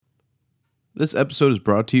This episode is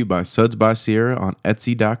brought to you by Suds by Sierra on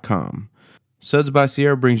Etsy.com. Suds by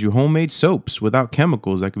Sierra brings you homemade soaps without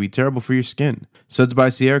chemicals that can be terrible for your skin. Suds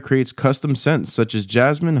by Sierra creates custom scents such as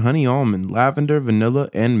jasmine, honey almond, lavender, vanilla,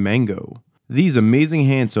 and mango. These amazing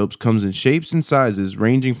hand soaps comes in shapes and sizes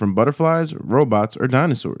ranging from butterflies, robots, or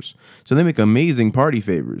dinosaurs, so they make amazing party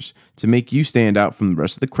favors to make you stand out from the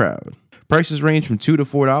rest of the crowd. Prices range from $2 to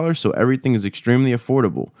 $4, so everything is extremely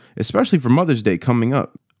affordable, especially for Mother's Day coming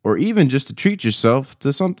up, or even just to treat yourself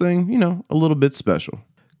to something, a little bit special.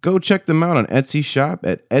 Go check them out on Etsy shop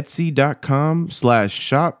at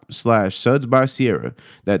etsy.com/shop/Suds by Sierra.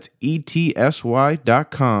 That's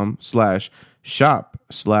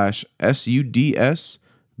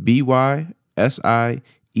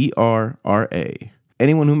etsy.com/shop/SUDSBYSIERA.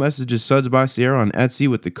 Anyone who messages Suds by Sierra on Etsy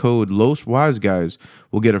with the code LOSWISEGUYS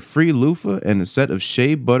will get a free loofah and a set of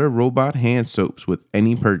Shea Butter Robot hand soaps with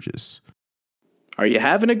any purchase. Are you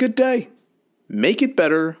having a good day? Make it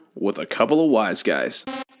better with a couple of wise guys.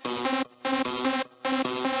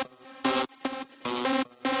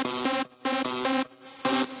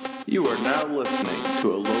 You are now listening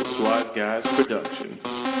to a Los Wise Guys production.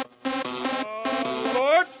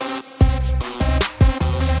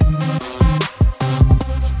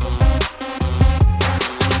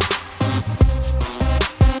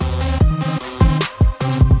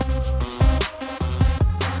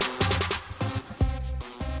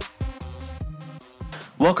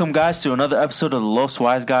 Welcome, guys, to another episode of the Los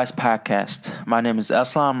Wise Guys podcast. My name is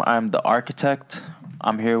Eslam. I'm the architect.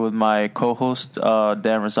 I'm here with my co-host, Dan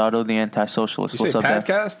Rosado, the anti-socialist. You say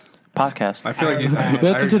podcast? Podcast. I feel like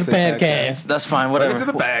Welcome to the podcast. That's fine, whatever.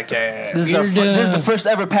 Welcome to the podcast. This is the first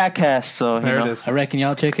ever podcast, so There it is. I reckon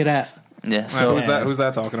y'all check it out. Yeah, so Who's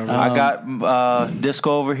that talking over? I got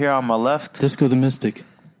Disco over here on my left. Disco the Mystic.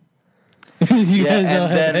 Yeah,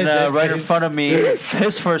 and then right in front of me,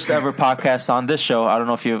 his first ever podcast on this show. I don't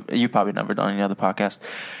know if you probably never done any other podcast.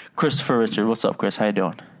 Christopher Richard, what's up, Chris? How you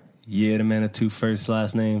doing? Yeah, the man of two first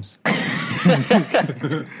last names. What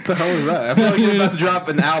the hell is that? I feel like you're about to drop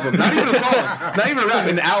an album. Not even a song. Not even a rap,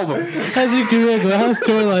 an album. How's your career going? How's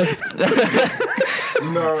tour life?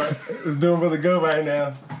 It's doing really good right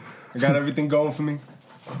now. I got everything going for me.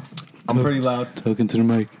 I'm pretty loud. Talking to the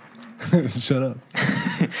mic. Shut up.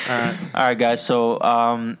 All right, guys. So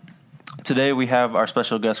today we have our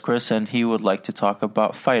special guest Chris, and he would like to talk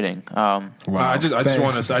about fighting. Wow. I just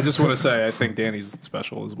want to say I think Danny's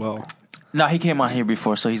special as well. No, he came on here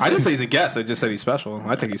before, so he's. I didn't say he's a guest. I just said he's special.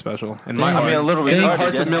 I think he's special. In my I heart. mean, a little in the retarded,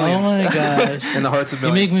 hearts yes. of millions. Oh my gosh. In the hearts of You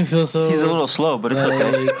millions. make me feel so. He's a little slow, but it's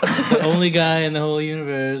okay. like the only guy in the whole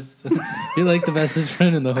universe. You're like the bestest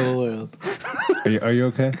friend in the whole world. Are you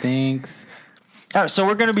okay? Thanks. All right, so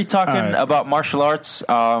we're going to be talking about martial arts,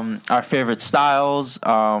 our favorite styles,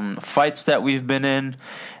 fights that we've been in,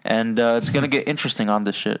 and it's going to get interesting on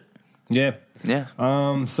this shit. Yeah. Yeah.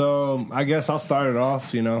 So I guess I'll start it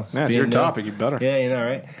off, Yeah, it's your topic. You better. Yeah,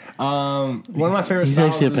 right? One of my favorite He's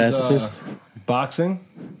styles actually a is pacifist. boxing.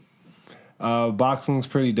 Boxing's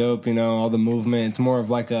pretty dope, all the movement. It's more of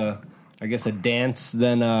like a dance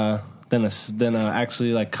than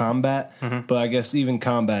actually like combat. Mm-hmm. But I guess even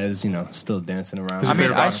combat is, still dancing around. I mean,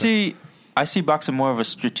 favorite I boxer? see boxing more of a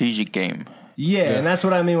strategic game. Yeah, and that's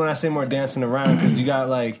what I mean when I say more dancing around, because you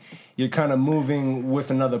got you're kind of moving with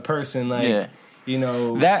another person, Yeah.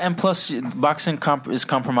 That, and plus boxing is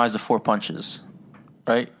compromised of 4 punches,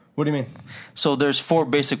 right? What do you mean? So there's 4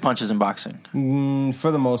 basic punches in boxing.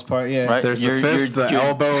 For the most part, yeah. Right. There's the fist, the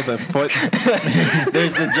elbow, the foot.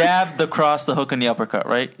 There's the jab, the cross, the hook, and the uppercut,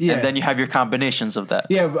 right? Yeah. And then you have your combinations of that.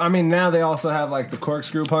 Yeah, I mean, now they also have the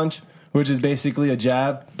corkscrew punch, which is basically a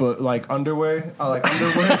jab, but underwear.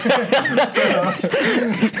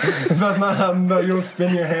 That's not how. No, you don't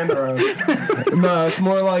spin your hand around. No, it's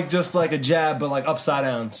more just like a jab, but upside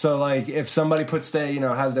down. So if somebody puts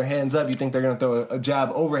has their hands up, you think they're gonna throw a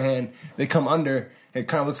jab overhand. They come under. It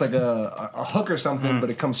kind of looks like a hook or something, but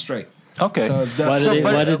it comes straight. Okay. So it's Where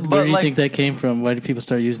definitely. do you think that came from? Why do people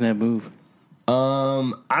start using that move?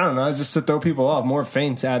 I don't know. It's just to throw people off. More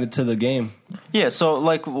feints added to the game. Yeah, so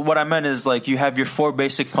what I meant is you have your 4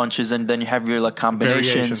 basic punches, and then you have your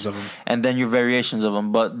combinations, Variations of 'em. and then your variations of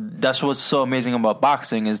them. But that's what's so amazing about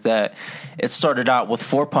boxing is that it started out with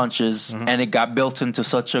 4 punches, and it got built into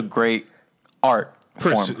such a great art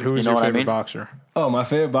Chris, form. who is you know your what favorite I mean? boxer? Oh, my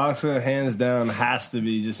favorite boxer, hands down, has to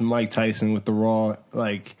be just Mike Tyson with the raw,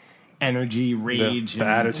 energy, rage, The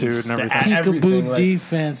attitude and everything. Peekaboo everything.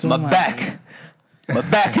 defense. Oh My back. My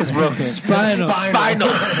back is broken. Spinal.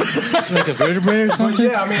 Like a vertebrae or But something?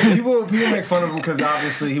 yeah, I mean, people make fun of him because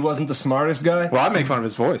obviously he wasn't the smartest guy. Well, I make fun of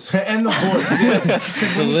his voice. And the voice, yes.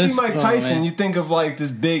 Because when you see lisp, Mike oh, Tyson, man. you think of like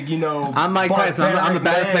this big, I'm Mike Tyson. I'm the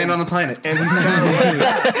baddest man on the planet. And he sounded like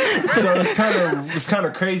that. So it's kind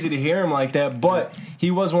of crazy to hear him like that. But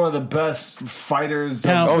he was one of the best fighters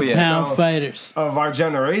Pound of, for pound fighters. of our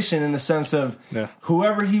generation, in the sense of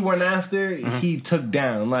whoever he went after, he took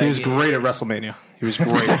down. Like He was great at WrestleMania. He was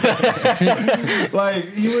great.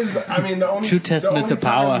 Like he was. I mean, the only True testament to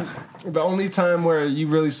power. The only time where you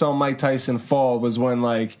really saw Mike Tyson fall was when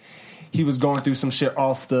like he was going through some shit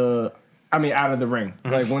out of the ring.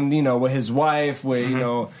 Like when, with his wife,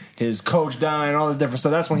 with, his coach dying, all this different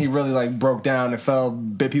stuff. That's when he really like broke down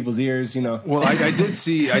and bit people's ears, Well, I did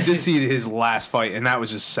see his last fight, and that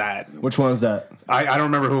was just sad. Which one was that? I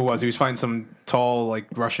don't remember who it was. He was fighting some tall, like,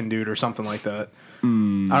 Russian dude or something like that. I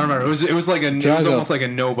don't remember. It was almost like a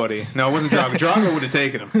nobody. No, it wasn't Drago. Drago would have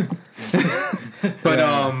taken him.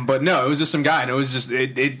 But no, it was just some guy, and it was just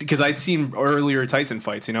because I'd seen earlier Tyson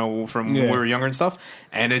fights, from when we were younger and stuff,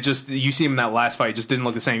 and it just, you see him in that last fight, it just didn't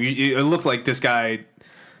look the same. It looked like this guy.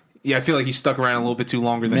 Yeah, I feel like he stuck around a little bit too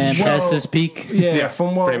longer than Man, he should. past his peak. Yeah,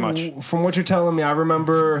 pretty much. From what you're telling me, I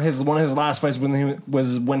remember one of his last fights when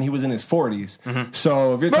he was in his 40s.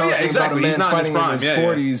 So if you're talking about a man fighting in his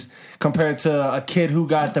 40s compared to a kid who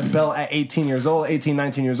got the belt at 18,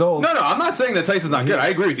 19 years old. No, I'm not saying that Tyson's not good. I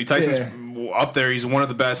agree with you. Tyson's up there. He's one of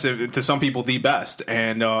the best, to some people, the best.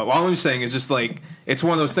 And all I'm saying is just like, it's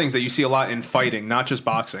one of those things that you see a lot in fighting, not just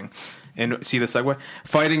boxing. And see the segue?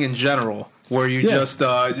 Fighting in general, where you just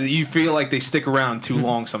you feel like they stick around too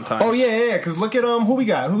long sometimes. Oh yeah. Because look at who we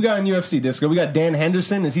got in UFC, Disco. We got Dan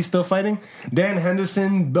Henderson. Is he still fighting? Dan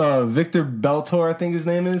Henderson, Victor Belfort, I think his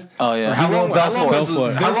name is. Oh yeah. How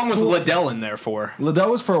long was Liddell in there for?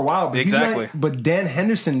 Liddell was for a while, but exactly. But Dan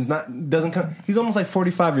Henderson's doesn't come. He's almost like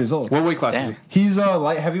 45 years old. What weight class is he? He's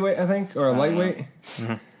light heavyweight, I think, or a lightweight.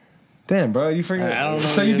 Mm-hmm. Damn, bro, you forget. I don't know.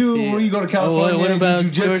 So you do when you go to California. What about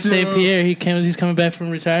jiu-jitsu? George St. Pierre? He's coming back from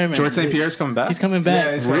retirement. George St. Pierre's coming back? He's coming back.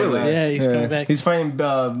 Yeah, he's coming back. Yeah, he's coming back. He's fighting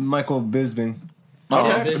Michael Bisping.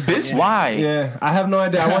 Okay. Bisping. Why? Yeah, I have no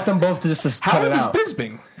idea. I want them both to just cut it out. How old is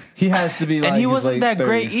Bisping? He has to be like, and he wasn't that 30s.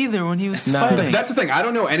 great either when he was fighting. That's the thing. I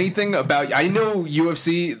don't know anything about. I know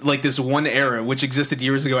UFC, like this one era which existed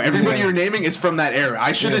years ago. Everybody you're naming is from that era.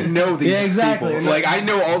 I shouldn't know these exactly. people. Like I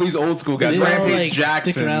know all these old school guys. Rampage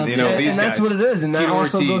Jackson, these and guys. that's what it is. And that Tito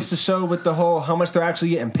also Ortiz. goes to show with the whole how much they're actually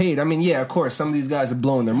getting paid. I mean, yeah, of course, some of these guys are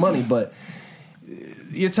blowing their money, but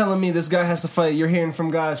you're telling me this guy has to fight. You're hearing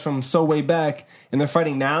from guys from so way back, and they're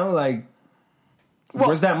fighting now, like.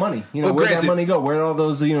 Where's that money? Where'd that money go? Where'd all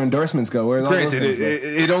those endorsements go? Granted,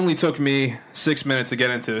 it only took me 6 minutes to get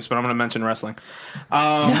into this, but I'm going to mention wrestling.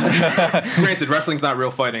 Granted, wrestling's not real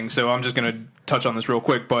fighting, so I'm just going to touch on this real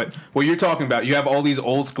quick. But what you're talking about, you have all these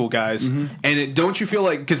old school guys, and don't you feel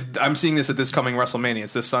like, because I'm seeing this at this coming WrestleMania,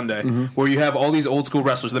 it's this Sunday, where you have all these old school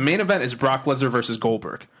wrestlers. The main event is Brock Lesnar versus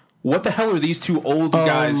Goldberg. What the hell are these two old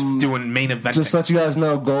guys doing main eventing? Just to let you guys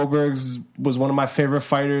know, Goldberg was one of my favorite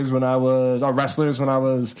wrestlers when I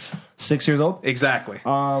was 6 years old. Exactly.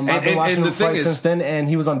 I've been watching him fight since then, and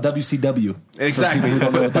he was on WCW. Exactly. For people who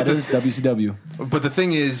don't know what that is, WCW. But the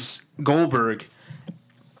thing is, Goldberg,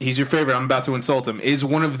 he's your favorite. I'm about to insult him. Is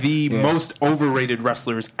one of the most overrated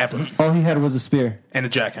wrestlers ever. All he had was a spear and a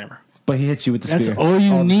jackhammer. But he hits you with the spear. That's all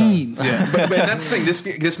you need. Yeah, but that's the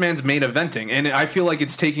thing. This man's main eventing, and I feel like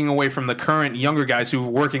it's taking away from the current younger guys who are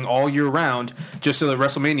working all year round just so the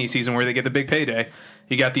WrestleMania season where they get the big payday.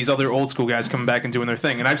 You got these other old school guys coming back and doing their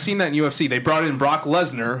thing, and I've seen that in UFC. They brought in Brock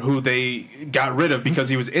Lesnar, who they got rid of because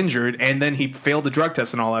he was injured, and then he failed the drug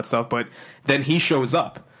test and all that stuff. But then he shows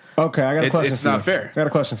up. Okay, I got a question. It's not fair. I got a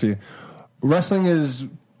question for you. Wrestling is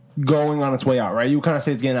going on its way out, right? You kind of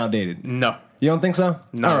say it's getting outdated. No. You don't think so?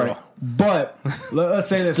 Not at all. But let's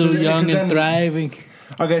say this. Still young and thriving.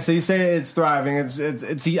 Okay, so you say it's thriving. It's.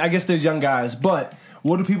 I guess there's young guys, but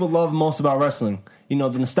what do people love most about wrestling? The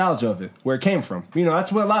nostalgia of it, where it came from.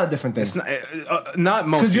 That's what a lot of different things. It's not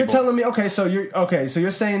most. Because you're telling me, so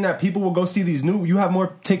you're saying that people will go see these new. You have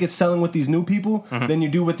more tickets selling with these new people than you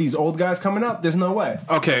do with these old guys coming up. There's no way.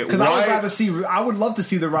 Okay, because I would love to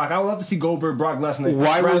see The Rock. I would love to see Goldberg, Brock Lesnar.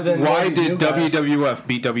 Why did WWF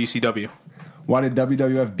beat WCW? Why did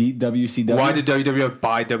WWF beat WCW? Why did WWF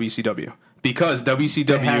buy WCW? Because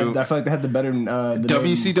WCW... I feel like they had the better...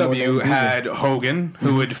 WCW had Hogan,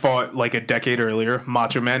 who had fought like a decade earlier.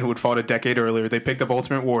 Macho Man, who had fought a decade earlier. They picked up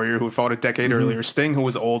Ultimate Warrior, who had fought a decade earlier. Sting, who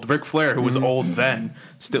was old. Ric Flair, who was old then.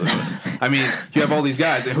 Still, I mean, you have all these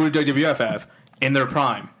guys. And who did WWF have? in their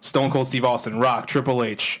prime, Stone Cold Steve Austin, Rock, Triple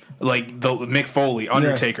H, like the Mick Foley,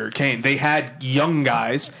 Undertaker, Kane. They had young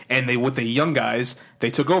guys, and with the young guys, they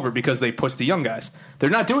took over because they pushed the young guys. They're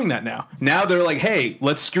not doing that now. Now they're like, hey,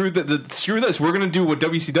 let's screw this. We're going to do what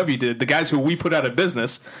WCW did, the guys who we put out of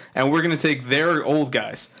business, and we're going to take their old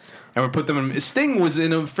guys. And we put them in. Sting was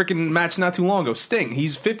in a freaking match not too long ago. Sting,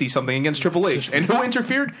 he's 50-something against Triple H. And who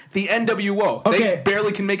interfered? The NWO. Okay. They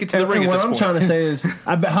barely can make it to the ring at this point. What I'm trying to say is,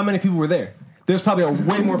 I bet how many people were there? There's probably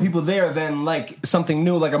way more people there than like something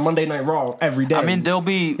new, like a Monday Night Raw every day. I mean, there'll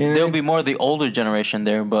be more of the older generation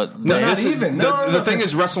there, but the thing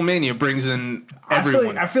is, WrestleMania brings in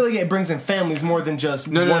everyone. I feel like it brings in families more than just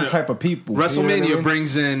one type of people. WrestleMania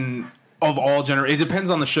brings in of all generations. It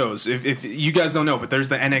depends on the shows. If you guys don't know, but there's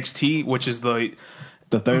the NXT, which is the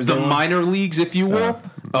minor leagues, if you will,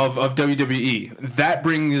 of WWE. That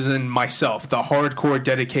brings in myself, the hardcore,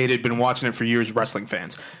 dedicated, been watching it for years, wrestling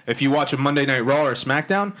fans. If you watch a Monday Night Raw or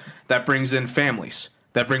SmackDown, that brings in families.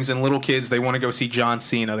 That brings in little kids. They want to go see John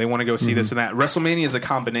Cena. They want to go see this and that. WrestleMania is a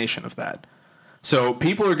combination of that. So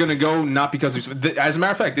people are going to go not because as a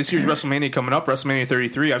matter of fact, this year's WrestleMania coming up, WrestleMania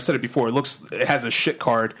 33. I've said it before. It has a shit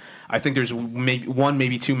card. I think there's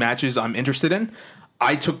maybe two matches I'm interested in.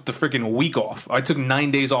 I took the freaking week off. I took 9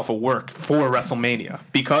 days off of work for WrestleMania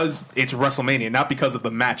because it's WrestleMania, not because of the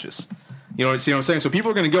matches. You know what I'm saying? So people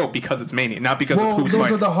are going to go because it's Mania, not because of who's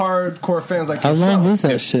fighting. Those are the hardcore fans like How yourself. long was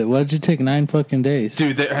that shit? Why'd you take 9 fucking days?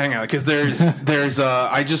 Dude, hang on, because there's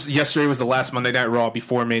yesterday was the last Monday Night Raw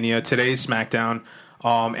before Mania. Today's SmackDown,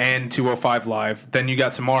 and 205 Live. Then you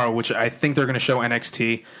got tomorrow, which I think they're going to show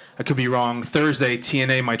NXT. I could be wrong. Thursday,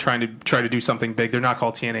 TNA might try to do something big. They're not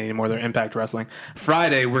called TNA anymore. They're Impact Wrestling.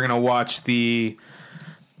 Friday, we're going to watch the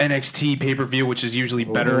NXT pay-per-view, which is usually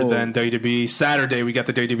better than WWE. Saturday, we got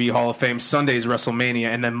the WWE Hall of Fame. Sunday's WrestleMania.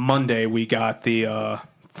 And then Monday, we got the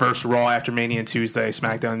first Raw after Mania, and Tuesday,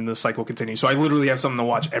 SmackDown, and the cycle continues. So I literally have something to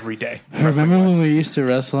watch every day. Remember when we used to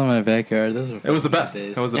wrestle in my backyard? It was the best.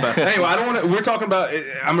 Days. It was the best. Anyway, I don't want to. We're talking about.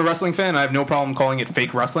 I'm a wrestling fan. I have no problem calling it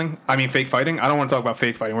fake wrestling. I mean, fake fighting. I don't want to talk about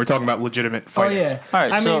fake fighting. We're talking about legitimate fighting. Oh yeah. All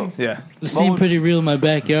right. It seemed pretty real in my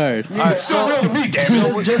backyard. All right, so real to me,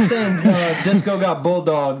 damn it. Just saying, Disco got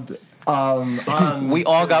bulldogged. We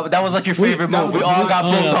all got that was like your favorite move. We all got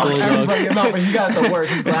bulldogged. Everybody, no, but he got the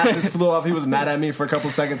worst. His glasses flew off. He was mad at me for a couple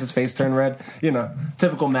seconds. His face turned red. You know,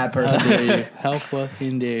 typical mad person. How dare you? How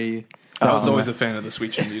fucking dare you? I was always a fan of the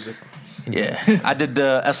Sweet Chin music. Yeah, I did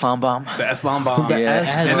the Islam bomb. The Islam bomb. Yeah.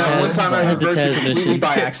 And then one time I reversed it completely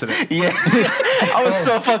by accident. Yeah, I was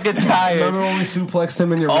so fucking tired. Remember when we suplexed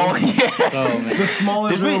him in your room? Oh yeah. Oh man. The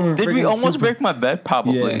smallest room. Did we almost break my bed?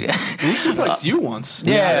 Probably. Yeah. We suplexed you once.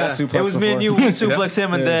 Yeah, it was me and you. We suplexed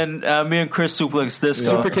him, and then me and Chris suplexed this.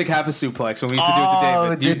 Super kick half a suplex when we used to do it to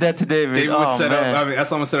David. We did that to David. David would set up. I mean,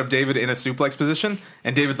 Islam would set up David in a suplex position,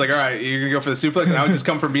 and David's like, "All right, you're gonna go for the suplex," and I would just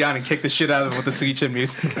come from behind and kick the shit out of him with the Sweet Chin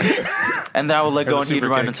music. And then I would let go and he'd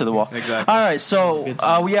run into the wall. Exactly. All right,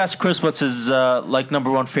 so we asked Chris what's his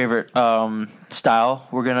number one favorite style.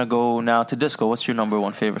 We're gonna go now to Disco. What's your number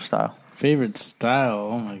one favorite style? Favorite style?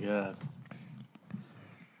 Oh my god.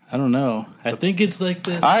 I don't know. I think it's like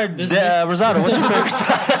this. All right, Rosado, what's your favorite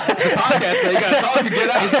style? It's a podcast, man. You gotta talk and get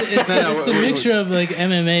out. It's the mixture of like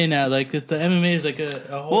MMA now. Like the MMA is like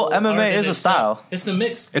a whole. Well, MMA is a style. It's the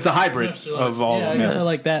mix. It's a hybrid of all. Yeah, I guess I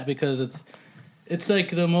like that because it's like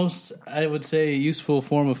the most, I would say, useful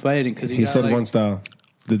form of fighting. Because he said one style.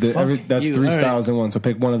 That's three styles in one. So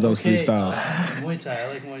pick one of those three styles. Muay Thai. I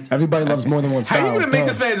like Muay Thai. Everybody loves more than one style. How are you gonna make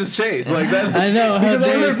this man just change like that? I know.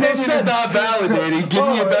 Because it's not validating. Give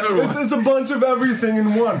me a better one. It's a bunch of everything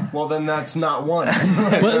in one. Well, then that's not one.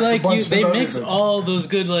 But like they mix all those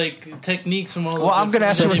good like techniques from all. Those I'm gonna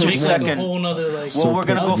ask you what's your second. Like a whole nother, like, well, we're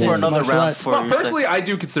gonna go for another round. Well, personally, I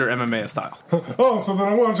do consider MMA a style. Oh, so then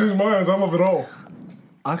I want to change my eyes. I love it all.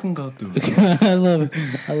 I can go through it. I love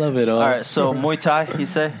it all. All right, so Muay Thai, you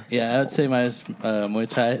say? Yeah, I would say my Muay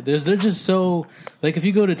Thai. They're just so like if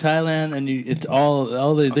you go to Thailand and it's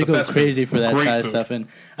all they go crazy for that Thai stuff, and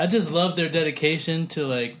I just love their dedication to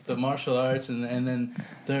like the martial arts and then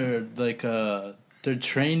their like their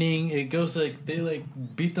training. It goes like they like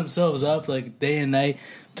beat themselves up like day and night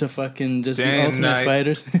to fucking just be ultimate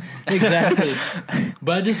fighters. Exactly.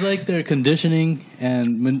 But I just like their conditioning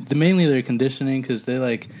and mainly their conditioning because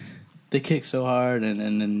they kick so hard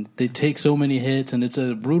and they take so many hits and it's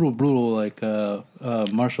a brutal like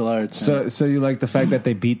martial arts. So you like the fact that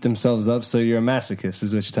they beat themselves up? So you're a masochist,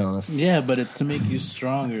 is what you're telling us? Yeah, but it's to make you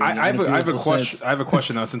stronger. I have a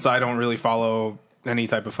question though, since I don't really follow any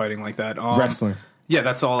type of fighting like that. Wrestling. Yeah,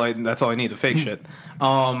 that's all I need. The fake shit.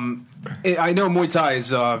 I know Muay Thai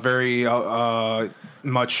is very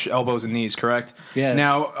much elbows and knees, correct? Yeah.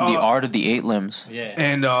 Now, The art of the 8 limbs. Yeah.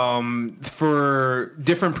 and for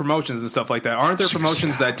different promotions and stuff like that, aren't there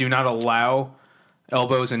promotions that do not allow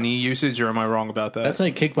elbows and knee usage, or am I wrong about that? That's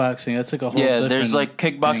like kickboxing. That's like a whole Yeah, different there's like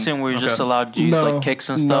kickboxing thing. where you're just allowed to use like kicks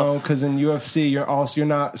and stuff. No, because in UFC you're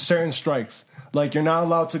not certain strikes. Like you're not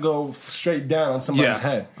allowed to go straight down on somebody's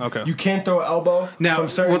head. Okay. You can't throw an elbow Now, from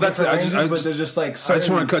certain well, that's- different I just- ranges, I but just- there's just like I certain just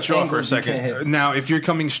want to cut you off for a angles you can't second. hit. Now, if you're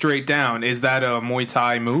coming straight down, is that a Muay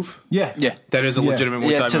Thai move? Yeah. Yeah. That is a legitimate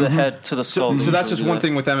Muay Thai Yeah, to move. the head, to the skull. So that's just usually one do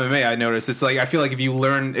thing with MMA I noticed. It's like I feel like if you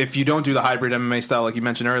don't do the hybrid MMA style like you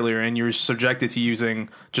mentioned earlier, and you're subjected to using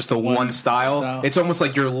just the one style, it's almost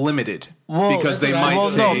like you're limited because they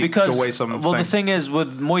might take away some. Well, the thing is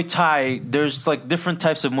with Muay Thai, there's like different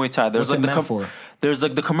types of Muay Thai. There's What's like it meant for? There's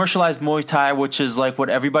like the commercialized Muay Thai, which is like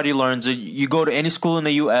what everybody learns. You go to any school in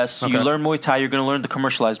the U.S., you learn Muay Thai, you're going to learn the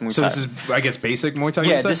commercialized Muay Thai. So this is, I guess, basic Muay Thai.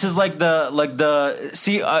 Yeah, this is like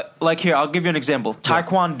here, I'll give you an example.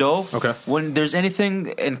 Taekwondo. Okay. When there's anything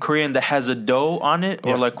in Korean that has a do on it,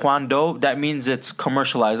 or like Kwon-do, that means it's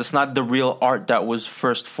commercialized. It's not the real art that was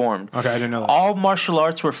first formed. Okay, I didn't know that. All martial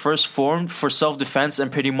arts were first formed for self-defense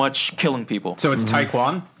and pretty much killing people. So it's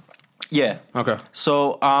Taekwon. Yeah. Okay.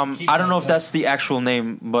 So I don't know if that's the actual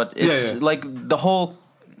name, but it's like the whole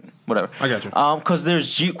whatever. I got you. Because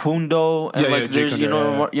there's Jeet Kune Do and there's you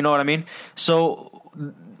know what I mean. So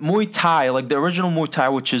Muay Thai, like the original Muay Thai,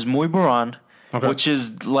 which is Muay Boran, which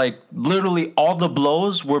is like literally all the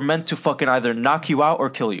blows were meant to fucking either knock you out or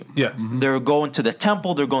kill you. Yeah. They're going to the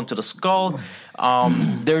temple, they're going to the skull.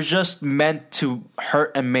 They're just meant to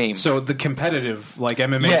hurt and maim. So the competitive, like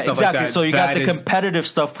MMA stuff exactly. like that. So you got the is- competitive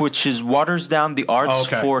stuff, which is waters down the arts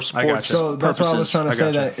for sports So that's purposes. what I was trying to say.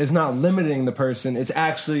 gotcha. That it's not limiting the person; it's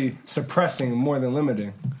actually suppressing more than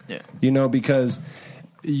limiting. Yeah. You know, because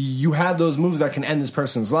you have those moves that can end this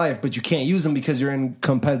person's life, but you can't use them because you're in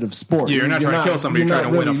competitive sport. Yeah, you're not trying to kill somebody, you're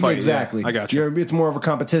trying to win a fight. Exactly. Yeah, I got you. It's more of a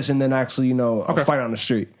competition than actually, a fight on the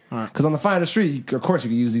street. Because on the fight on the street, of course, you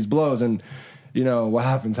can use these blows and. What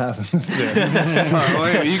happens. Well,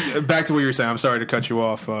 anyway, back to what you were saying. I'm sorry to cut you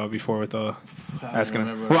off before with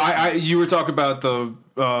asking. Well, you were talking about the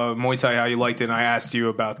Muay Thai, how you liked it, and I asked you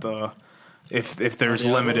about the if there's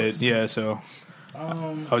limited. Yeah, so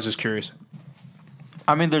I was just curious.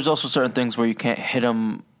 I mean, there's also certain things where you can't hit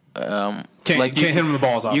them. Can't hit them in the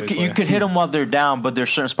balls. Obviously, you could hit them while they're down, but there's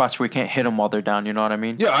certain spots where you can't hit them while they're down. You know what I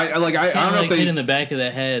mean? Yeah, I don't know if they hit in the back of the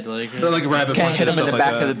head, like rabbit Can't hit them in the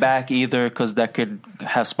back that. of the back either, because that could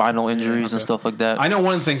have spinal injuries and stuff like that. I know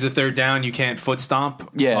one of the things, if they're down, you can't foot stomp.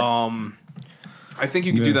 Yeah. I think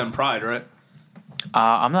you can do that in Pride, right?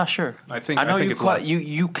 I'm not sure. I know think you it's allowed.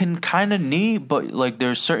 you can kind of knee, but like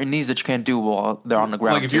there's certain knees that you can't do while they're on the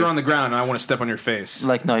ground. Like if you're on the ground and I want to step on your face.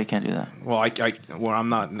 like no, you can't do that. Well, I'm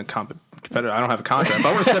not in a competitor. I don't have a contract. If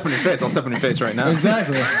I want to step on your face, I'll step on your face right now.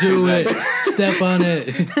 Exactly. do it, step on it.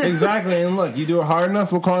 Exactly. And look, you do it hard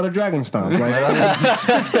enough, we'll call it a dragon stomp. Like,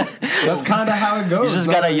 that's kind of how it goes. You just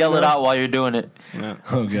gotta yell it out while you're doing it. Yeah.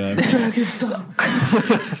 Oh god. Dragon stomp.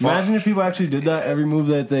 Imagine if people actually did that. Every move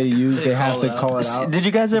that they use, they have to call it out. Did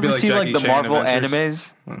you guys ever like see Jackie like the Chan Marvel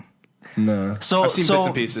Adventures. animes? No. So I've seen bits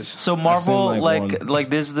and pieces. So Marvel, I've seen, like one.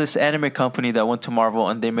 there's this anime company that went to Marvel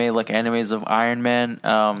and they made like animes of Iron Man,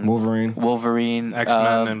 Wolverine,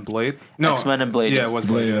 X-Men and Blade. No, X-Men and Blade. Yeah, it was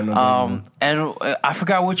Blade. Blade, Yeah. And I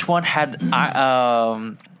forgot which one had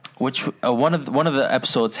one of the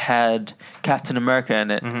episodes had Captain America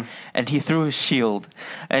in it, and he threw his shield,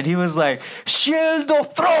 and he was like, "Shield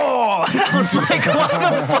of throw!" And I was like, "Why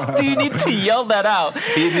the fuck do you need to yell that out?"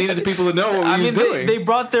 He needed people to know what he was doing. They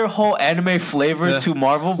brought their whole anime flavor to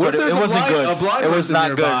Marvel, What but if it wasn't good. A blind It was person not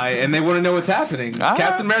nearby, good. and they want to know what's happening.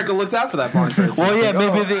 Captain America looked out for that blind person. Well, yeah,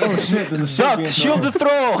 maybe shit, there's a shield duck, being shield thrown. to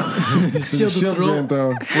throw. Shield being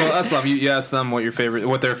thrown. Well, Aslam, you asked them what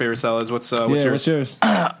their favorite style is. What's yours? What's yours?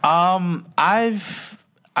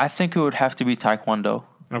 I think it would have to be Taekwondo.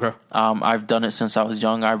 Okay. I've done it since I was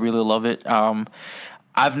young. I really love it.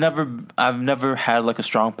 I've never had like a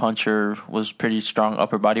strong puncher, was pretty strong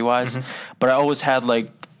upper body wise, but I always had like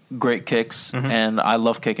great kicks, and I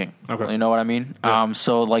love kicking. Okay. You know what I mean? Yeah.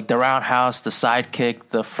 So like the roundhouse, the side kick,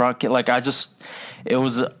 the front kick, like it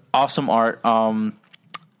was awesome art.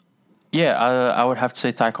 I would have to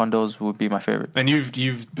say Taekwondo would be my favorite. And you've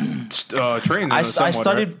trained. I somewhat,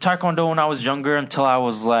 studied Taekwondo when I was younger until I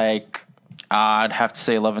was like, I'd have to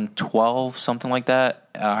say 11, 12, something like that.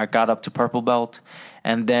 I got up to purple belt.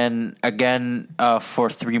 And then again for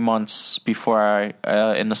 3 months before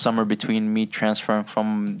in the summer between me transferring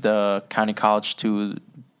from the county college to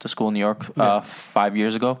the school in New York 5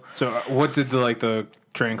 years ago. So what did the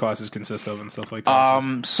training classes consist of and stuff like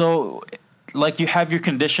that? So like you have your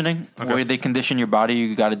conditioning where they condition your body.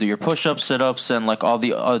 You got to do your push-ups, sit-ups, and like all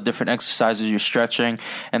the other different exercises. You're stretching,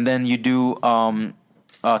 and then you do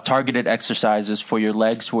targeted exercises for your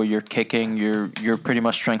legs where you're kicking. You're pretty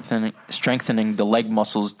much strengthening the leg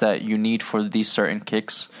muscles that you need for these certain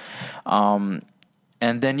kicks. And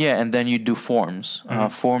then you do forms.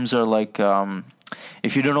 Forms are like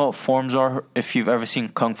if you don't know what forms are, if you've ever seen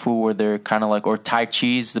Kung Fu where they're kind of like, or Tai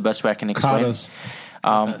Chi is the best way I can explain.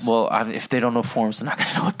 Katas. If they don't know forms, they're not going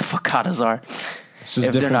to know what the fuck katas are. It's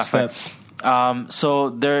just different steps.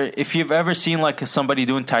 So if you've ever seen like somebody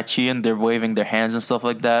doing Tai Chi and they're waving their hands and stuff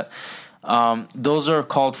like that, those are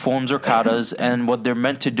called forms or katas. And what they're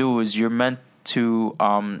meant to do is you're meant to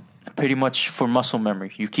pretty much for muscle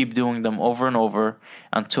memory. You keep doing them over and over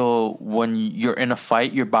until when you're in a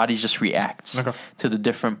fight, your body just reacts to the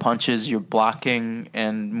different punches. You're blocking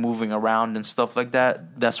and moving around and stuff like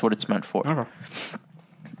that. That's what it's meant for. Okay.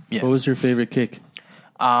 Yeah. What was your favorite kick?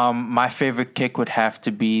 My favorite kick would have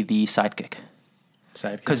to be the side kick.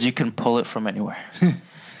 Because you can pull it from anywhere.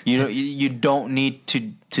 You don't need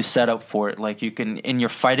to set up for it. Like you can in your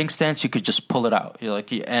fighting stance, you could just pull it out. You're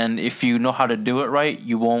like, and if you know how to do it right,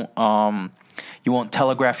 you won't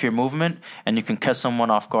telegraph your movement, and you can catch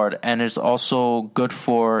someone off guard. And it's also good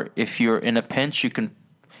for if you're in a pinch, you can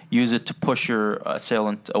use it to push your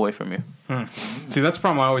assailant away from you. See, that's the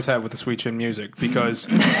problem I always had with the Sweet Chin music, because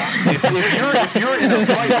if you're in a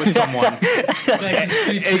fight with someone,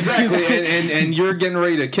 exactly, and you're getting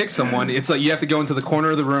ready to kick someone, it's like you have to go into the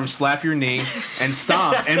corner of the room, slap your knee, and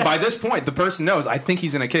stomp. And by this point, the person knows, I think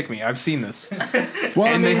he's going to kick me. I've seen this.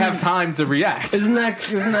 Well, they have time to react. Isn't that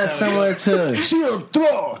similar to shield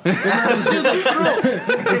throw?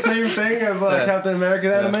 The same thing as Captain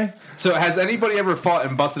America anime? So has anybody ever fought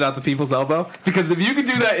and busted out the people's elbow? Because if you can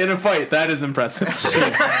do that in a fight, that is impressive.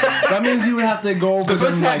 That means you would have to go over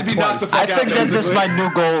them like twice. I think that's just my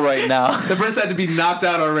new goal right now. The person had to be knocked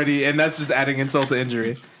out already, and that's just adding insult to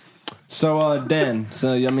injury. So, Dan,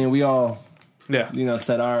 we all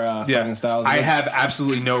set our fighting styles. I have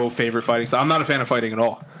absolutely no favorite fighting style. I'm not a fan of fighting at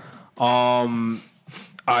all. I'm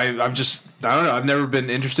just, I don't know. I've never been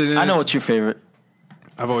interested in it. I know what's your favorite.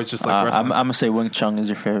 I've always just liked wrestling. I'm gonna say Wing Chun is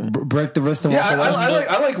your favorite. Break the wrist and walk away.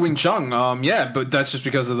 I like Wing Chun. But that's just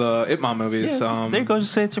because of the Ip Man movies. There you go.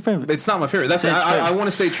 Just say it's your favorite. It's not my favorite. That's I want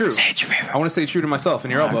to stay true. Say it's your favorite. I want to stay true to myself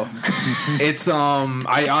and your elbow. It's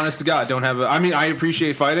I honest to God don't have. I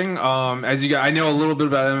appreciate fighting. As you guys, I know a little bit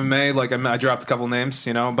about MMA. Like I dropped a couple names,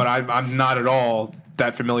 but I'm not at all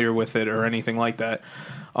that familiar with it or anything like that.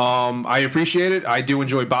 I appreciate it. I do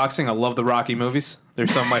enjoy boxing. I love the Rocky movies. They're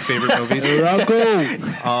some of my favorite movies. Rocco!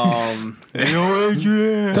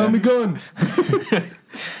 Adrian! Tommy Gunn!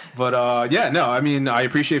 But, I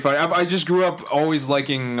appreciate fighting. I just grew up always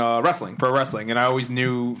liking wrestling, pro wrestling, and I always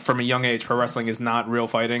knew from a young age pro wrestling is not real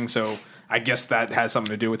fighting, so I guess that has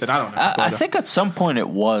something to do with it. I don't know. I think at some point it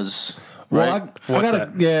was. Right?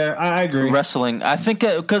 I agree. Wrestling, I think,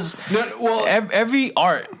 because every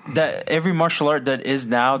martial art that is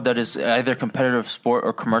now that is either competitive sport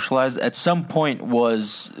or commercialized at some point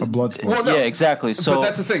was a blood sport. Well, no, yeah, exactly. So, but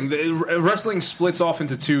that's the thing. Wrestling splits off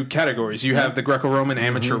into two categories. You have the Greco-Roman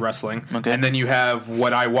amateur wrestling, and then you have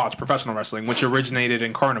what I watch, professional wrestling, which originated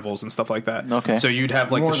in carnivals and stuff like that. Okay, so you'd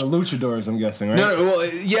have like the luchadors, I'm guessing, right?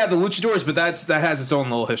 The luchadors, but that has its own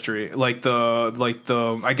little history. Like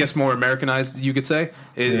the I guess more Americanized, you could say.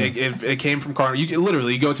 It came from carnival.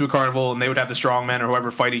 You go to a carnival and they would have the strongmen or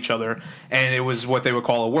whoever fight each other, and it was what they would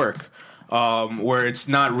call a work, where it's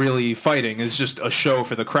not really fighting; it's just a show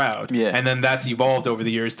for the crowd. Yeah, and then that's evolved over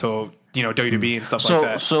the years to WWE and stuff like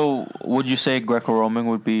that. So, would you say Greco-Roman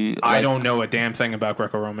would be? I don't know a damn thing about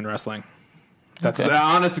Greco-Roman wrestling. That's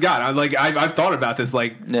honest to God. I've thought about this. I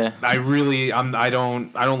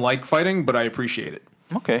don't like fighting, but I appreciate it.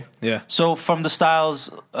 Okay. Yeah. So from the styles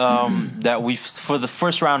for the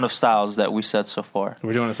first round of styles that we said so far,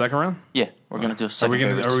 we're doing a second round. Yeah, we're gonna do a second.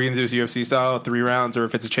 Are we gonna do this UFC style 3 rounds, or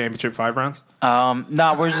if it's a championship 5 rounds?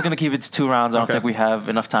 We're just gonna keep it to 2 rounds. I don't think we have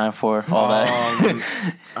enough time for all that.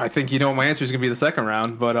 I think my answer is gonna be the second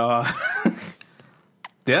round, but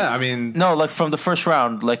yeah, I mean, no, like from the first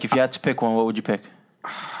round, like if you had to pick one, what would you pick?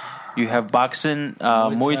 You have boxing,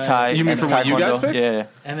 Muay Thai. You mean from what you guys picked? Yeah.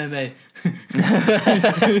 MMA.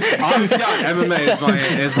 Honestly,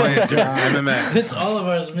 MMA is my answer. MMA. It's all of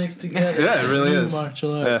ours mixed together. Yeah, it really is.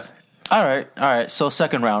 Martial arts. Yeah. All right. So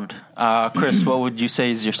second round, Chris, what would you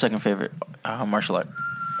say is your second favorite martial art?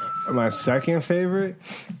 My second favorite?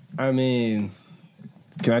 I mean,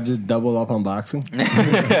 can I just double up on boxing? No,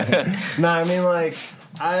 I mean, like,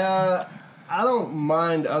 I don't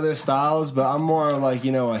mind other styles, but I'm more like,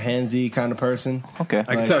 you know, a handsy kind of person. Okay.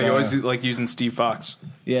 I can tell you always like using Steve Fox.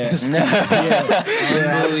 Yeah. I've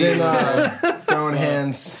been throwing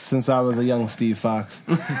hands since I was a young Steve Fox.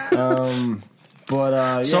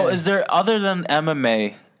 So is there, other than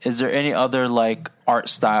MMA, is there any other like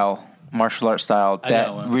martial art style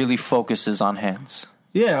that really focuses on hands?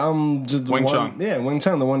 Yeah, just Wing Chun. Yeah, Wing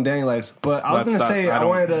Chun, the one Danny likes. But I was going to say, I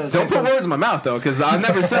wanted to say don't put words in my mouth, though, because I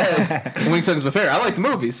never said Wing Chun's my favorite. I like the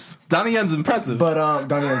movies. Donnie Yen's impressive. But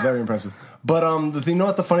Donnie Yen's very impressive. But you know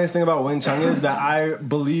what the funniest thing about Wing Chun is? That I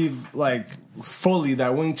believe, like, fully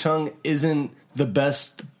that Wing Chun isn't the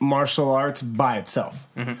best martial arts by itself.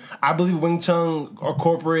 Mm-hmm. I believe Wing Chun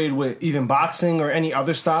incorporated with even boxing or any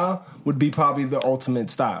other style would be probably the ultimate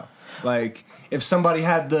style. Like, if somebody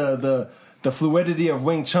had the fluidity of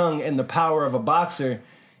Wing Chun and the power of a boxer,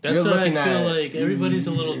 that's you're what looking I feel at. Like everybody's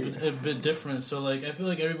a bit different. So like I feel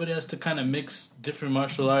like everybody has to kind of mix different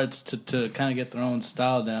martial arts to kind of get their own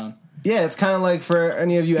style down. Yeah, it's kind of like for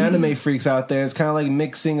any of you anime freaks out there, it's kind of like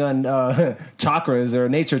mixing on chakras or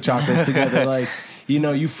nature chakras together. Like, you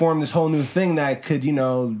know, you form this whole new thing that could, you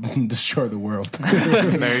know, destroy the world.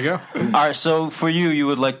 There you go. All right, so for you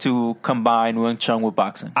would like to combine Wing Chun with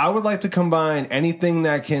boxing? I would like to combine anything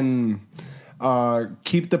that can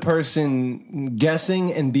keep the person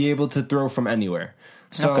guessing and be able to throw from anywhere.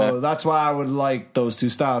 So that's why I would like those two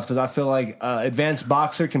styles, because I feel like advanced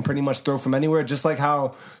boxer can pretty much throw from anywhere, just like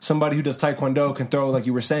how somebody who does taekwondo can throw, like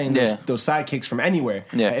you were saying, those side kicks from anywhere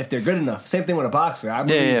if they're good enough. Same thing with a boxer. I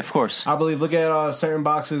believe, of course. I believe, look at certain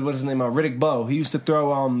boxers, what's his name, Riddick Bowe. He used to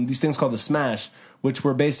throw these things called the smash, which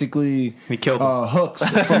were basically hooks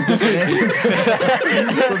from different angles.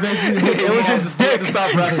 It was his dick to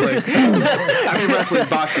stop wrestling. I mean wrestling,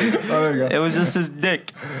 boxing. Oh, there you go. It was just his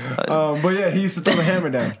dick. But yeah, he used to throw the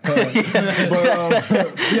hammer down.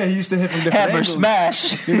 He used to hit from different hammer angles.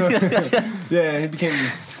 Smash. You know? Yeah, he became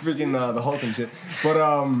freaking the Hulk and shit. But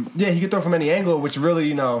he could throw from any angle, which really,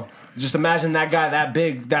 you know, just imagine that guy that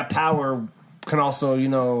big, that power can also, you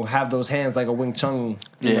know, have those hands like a Wing Chun,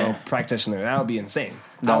 you know, practitioner. That would be insane.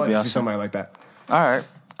 I'd like to see somebody like that. All right.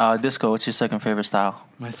 Disco, what's your second favorite style?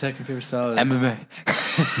 My second favorite style is MMA.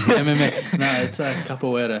 MMA. No, it's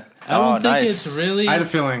capoeira. I don't think it's really. I had a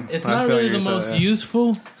feeling. It's not really the most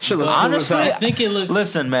useful. Honestly, I think it looks.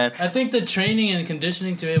 Listen, man. I think the training and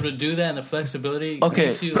conditioning to be able to do that and the flexibility.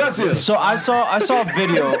 Okay, so I saw a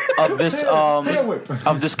video of this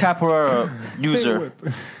capoeira user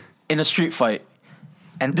in a street fight,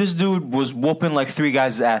 and this dude was whooping like 3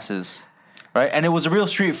 guys' asses, right? And it was a real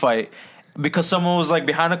street fight because someone was like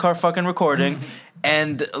behind the car fucking recording,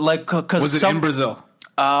 and like because was it in Brazil?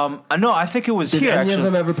 No, I think it was Did here. any actually, of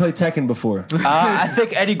them ever play Tekken before? I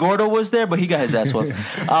think Eddie Gordo was there, but he got his ass whooped.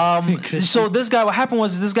 So this guy, what happened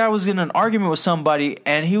was this guy was in an argument with somebody,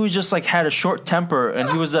 and he was just like had a short temper, and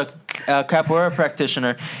he was a capoeira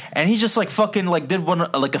practitioner, and he just like fucking like did one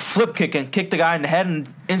like a flip kick and kicked the guy in the head and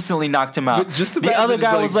instantly knocked him out. The other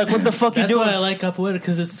guy was like, "What the fuck you doing?" That's why I like capoeira,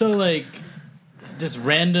 because it's so like just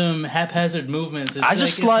random haphazard movements. It's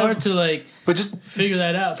it's hard to but just figure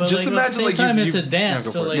that out. But just like, imagine, at the same like, time, you it's a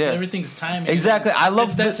dance, so like everything's timing. Exactly. I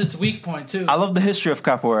love that's its weak point too. I love the history of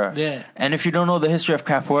capoeira. Yeah. And if you don't know the history of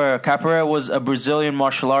capoeira was a Brazilian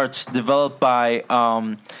martial arts developed by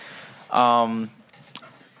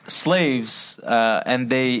slaves, and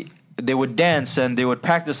they would dance and they would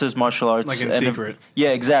practice as martial arts like in secret. Yeah,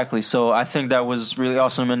 exactly. So I think that was really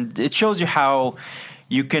awesome, and it shows you how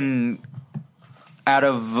you can, out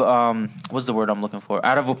of what's the word I'm looking for?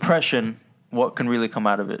 Out of oppression, what can really come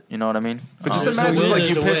out of it? You know what I mean? But just imagine like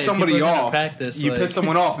you piss somebody off. You piss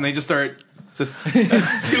someone off, and they just start just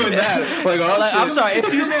doing that. Like, I'm sorry.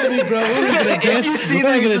 If you see me, bro, if you see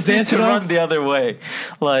that, you just need to run the other way.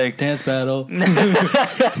 Like dance battle.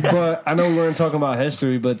 But I know we weren't talking about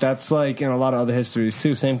history, but that's like in a lot of other histories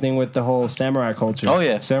too. Same thing with the whole samurai culture. Oh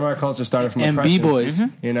yeah, samurai culture started from and oppression. B-boys.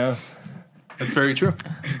 Mm-hmm. You know. That's very true.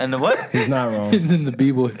 And the what? He's not wrong. And then the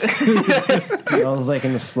B-boys. I was like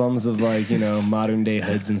in the slums of like, you know, modern day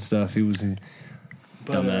hoods and stuff. He was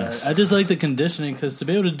dumbass. I just like the conditioning, because to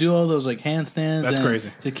be able to do all those like handstands, that's and crazy.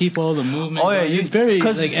 To keep all the movement. Oh yeah, it's very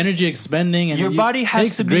like energy expending, and your body has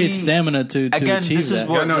takes to great be stamina to again, achieve this is that.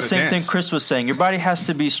 what the same thing Chris was saying. Your body has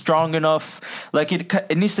to be strong enough. Like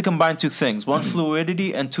it needs to combine 2 things: 1,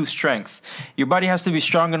 fluidity, and 2, strength. Your body has to be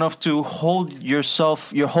strong enough to hold your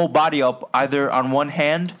whole body up either on one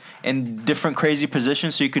hand in different crazy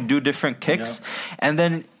positions, so you could do different kicks, and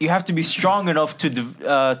then you have to be strong enough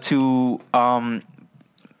to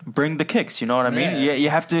bring the kicks. You know what I mean? You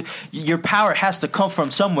have to. Your power has to come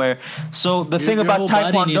from somewhere. So the thing about your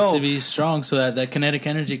whole body needs Taekwondo to be strong so that kinetic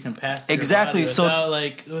energy can pass through exactly. your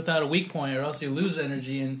body without a weak point, or else you lose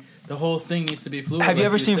energy, and the whole thing needs to be fluid. Have you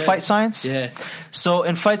ever seen Fight Science? Yeah. So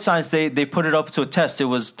in Fight Science, they put it up to a test. It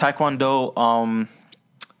was Taekwondo,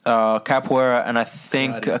 capoeira, and I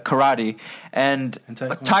think karate. And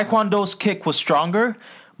Taekwondo's kick was stronger,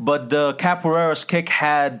 but the capoeira's kick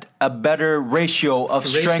had a better ratio of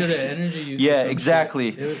strength. Ratio to energy use. Yeah,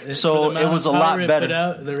 exactly. So it was a lot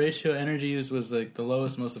better. The ratio energy use was like the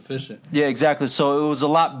lowest, most efficient. Yeah, exactly. So it was a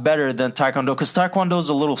lot better than Taekwondo because Taekwondo is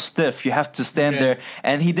a little stiff. You have to stand there,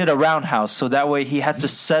 and he did a roundhouse, so that way he had to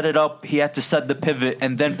set it up. He had to set the pivot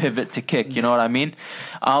and then pivot to kick. You know what I mean?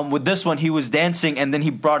 With this one, he was dancing and then he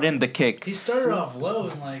brought in the kick. He started off low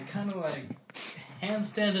and kind of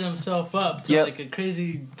handstanding himself up to a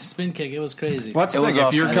crazy spin kick. It was crazy. What's the thing?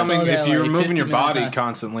 If you're moving your body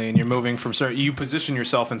constantly and you're moving from certain, you position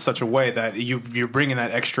yourself in such a way that you're bringing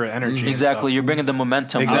that extra energy. Exactly, you're bringing the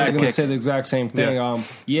momentum. Exactly, I was going to say the exact same thing.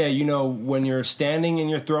 When you're standing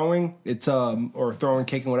and you're throwing, it's or throwing,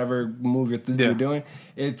 kicking, whatever move you're doing,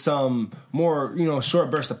 it's more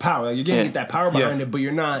short burst of power. Like, you're going to get that power behind it, but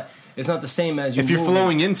you're not. It's not the same as you. If you're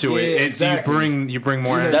flowing into it, exactly. you bring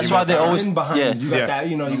more energy. That's why they always you got that.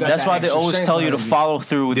 You got that's that why they always tell you to follow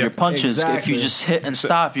through with your punches. Exactly. If you just hit and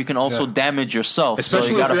stop, you can also damage yourself.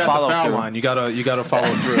 Especially so you gotta if you're follow at the foul through. line, you gotta follow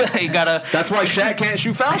through. You gotta. That's why Shaq can't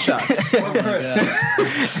shoot foul shots.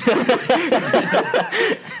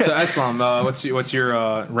 So Islam, what's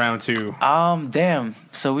your round two? Damn.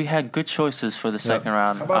 So we had good choices for the second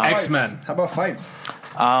round. How about X-Men? How about fights?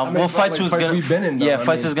 Fights was gonna. We've been in, though.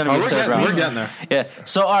 Fights is gonna be the third round. We're getting there. Yeah.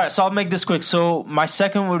 So all right. So I'll make this quick. So my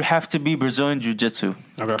second would have to be Brazilian Jiu-Jitsu.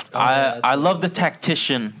 Okay. I love the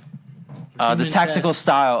tactician, the tactical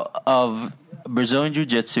style of Brazilian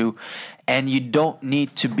Jiu-Jitsu, and you don't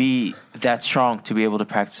need to be that strong to be able to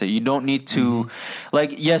practice it. You don't need to,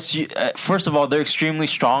 first of all, they're extremely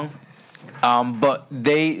strong. But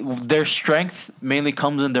their strength mainly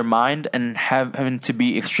comes in their mind and having to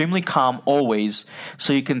be extremely calm always,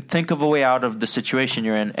 so you can think of a way out of the situation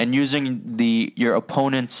you're in and using your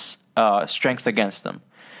opponent's strength against them,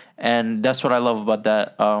 and that's what I love about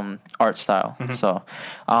that art style. Mm-hmm. So,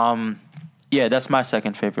 that's my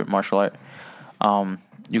second favorite martial art.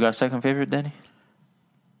 You got a second favorite, Danny?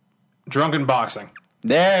 Drunken boxing.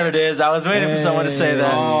 There it is. I was waiting for someone to say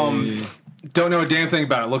that. Don't know a damn thing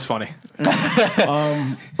about it. Looks funny.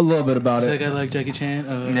 A little bit about it. Like I like Jackie Chan.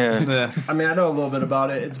 Yeah. I mean, I know a little bit about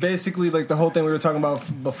it. It's basically like the whole thing we were talking about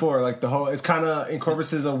before. Like it's kind of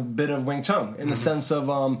incorporates a bit of Wing Chun in the sense of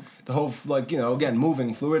the whole again,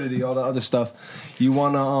 moving, fluidity, all the other stuff. You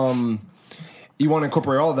want to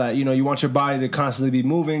incorporate all that. You want your body to constantly be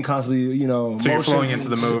moving, constantly, So you're flowing into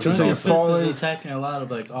the move. So you're falling. Is attacking a lot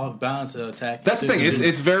of off balance attack. That's the thing.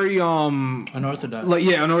 It's very unorthodox.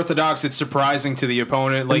 Unorthodox. It's surprising to the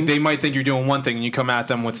opponent. Like they might think you're doing one thing, and you come at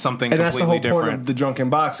them with something completely different. And that's the whole point of the drunken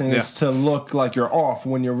boxing is to look like you're off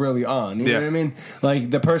when you're really on. You know what I mean? Like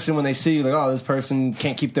the person when they see you, like, oh, this person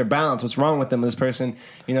can't keep their balance. What's wrong with them? This person,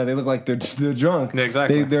 they look like they're drunk. Yeah,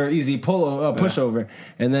 exactly. They're easy pushover,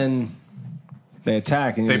 and then they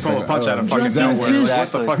attack and they pull a punch out of fucking nowhere.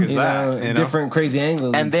 What the fuck is that? Different crazy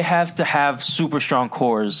angles. And they have to have super strong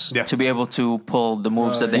cores to be able to pull the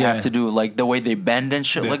moves that they have to do. Like the way they bend and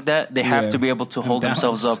shit like that. They have to be able to hold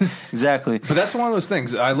themselves up. Exactly. But that's one of those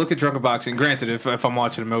things. I look at drunken boxing. Granted, if I'm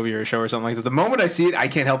watching a movie or a show or something like that, the moment I see it, I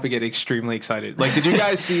can't help but get extremely excited. Like, did you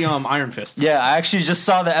guys see Iron Fist? Yeah, I actually just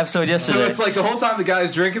saw the episode yesterday. So it's like the whole time the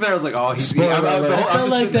guy's drinking there, I was like, oh, he's... I felt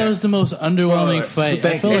like that was the most underwhelming fight.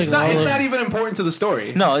 It's not even important to the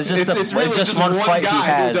story. No, it's just really just one fight he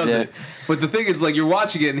has. It. But the thing is, like, you're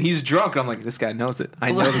watching it and he's drunk. And I'm like, this guy knows it.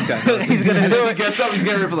 I know this guy knows it. He's gonna do it. He gets up, he's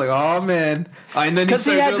gonna be like, oh man. And then because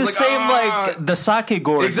he had the same the sake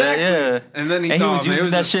gourd. Exactly. And then he was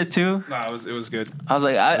using that shit too. No, it was good. I was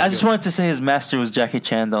like, I just wanted to say his master was Jackie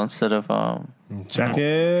Chan though, instead of whatever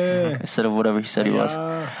he said he was.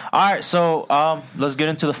 All right, so let's get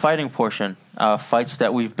into the fighting portion. Fights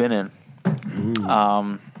that we've been in.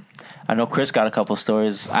 I know Chris got a couple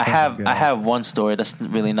stories. I have one story that's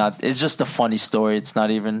really not. It's just a funny story. It's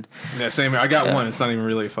not even. Yeah, same here. I got one. It's not even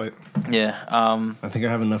really a fight. Yeah. I think I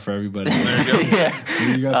have enough for everybody. There you go. Yeah.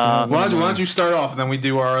 You guys why don't you start off and then we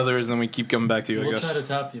do our others and then we keep coming back to you. We'll I guess. try to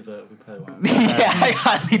top you, but we probably won't. Yeah, I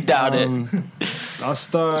highly doubt it. I'll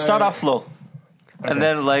start off slow, and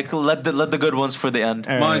then let the good ones for the end.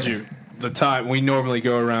 Mind you, the time we normally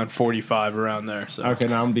go around 45 around there. So Okay,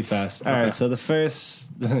 now I'm gonna be fast. All right, so the first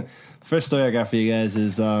story I got for you guys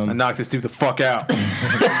is I knocked this dude the fuck out.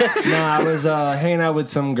 I was hanging out with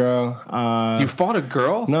some girl. You fought a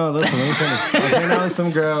girl? No, listen, let me finish. I was hanging out with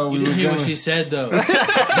some girl. You didn't hear what she said though.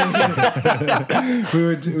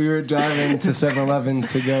 we were driving to 7-Eleven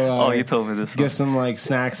to go. You told me this. Get some like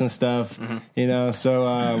snacks and stuff, you know.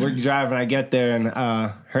 So we're driving. I get there, and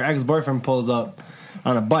her ex-boyfriend pulls up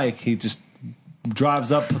on a bike. He just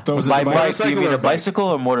drives up, throws his By bike. bike, do you mean a bicycle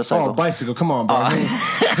or motorcycle? Oh, bicycle! Come on, bro.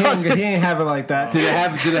 He ain't have it like that. Did it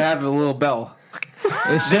have a little bell?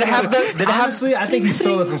 Did it have the? Honestly, I think he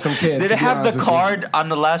stole it from some kid. Did it have the card on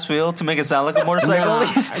the last wheel to make it sound like a motorcycle?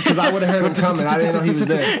 Because I would have heard him coming. I didn't know he was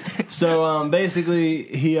there. So basically,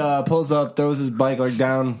 he pulls up, throws his bike like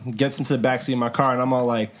down, gets into the backseat of my car, and I'm all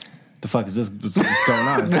like, "The fuck is this? What's going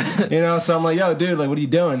on?" You know. So I'm like, "Yo, dude, like, what are you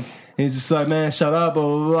doing?" And he's just like, "Man, shut up." Blah,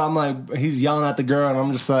 blah, blah. I'm like, he's yelling at the girl, and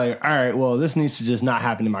I'm just like, "All right, well, this needs to just not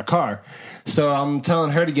happen in my car." So I'm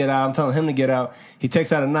telling her to get out. I'm telling him to get out. He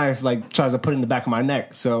takes out a knife, like tries to put it in the back of my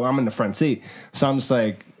neck. So I'm in the front seat. So I'm just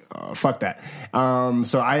like, fuck that.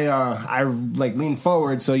 So I like lean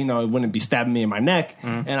forward so, you know, it wouldn't be stabbing me in my neck.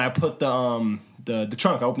 And I put the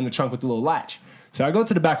trunk. I opened the trunk with the little latch. So I go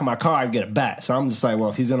to the back of my car, I get a bat. So I'm just like, well,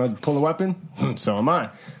 if he's going to pull a weapon, so am I.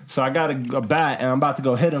 So I got a bat, and I'm about to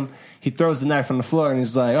go hit him. He throws the knife on the floor, and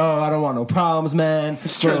he's like, "Oh, I don't want no problems, man."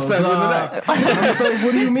 Trying to stab me in the back. I'm just like,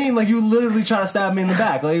 "What do you mean? Like, you literally trying to stab me in the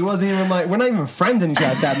back? Like, it wasn't even like, we're not even friends and you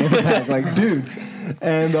trying to stab me in the back. Like, dude."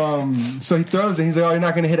 And so he throws it. He's like, "Oh, you're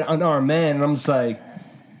not going to hit an unarmed man." And I'm just like,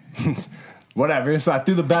 whatever. So I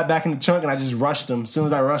threw the bat back in the trunk, and I just rushed him. As soon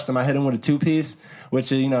as I rushed him, I hit him with a 2-piece,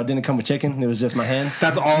 which, you know, didn't come with chicken. It was just my hands.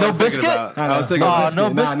 That's all I was thinking about. I was thinking, no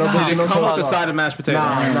biscuit. No did biscuit. it No come with the coleslaw. side of mashed potatoes?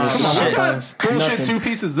 Shit. What bullshit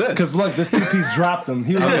 2-piece is this? Because look, this 2-piece dropped him.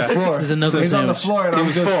 He was on the floor. There's a knuckle He's on the sandwich. floor, and He I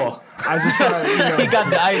was just full. I just started, you know, He got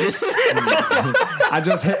the itis.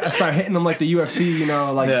 I start hitting him like the UFC, you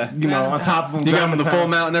know, like you know, on top of him. You got him in the full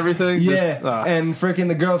mount. mount and everything? Yeah, Just, and freaking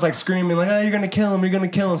the girl's like screaming, like, "Oh, you're gonna kill him! You're gonna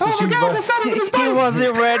kill him!" So she was He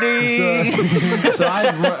wasn't ready. so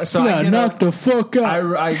I get knock up. the fuck out.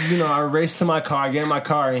 I race to my car, get in my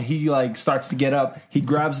car, and he like starts to get up. He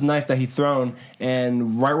grabs the knife that he thrown,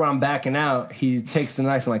 and right when I'm backing out, he takes the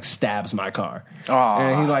knife and like stabs my car.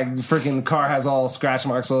 And he like freaking the car has all scratch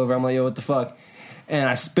marks all over. I'm like, "Yo, what the fuck?" And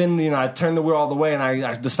I spin, you know, I turn the wheel all the way, and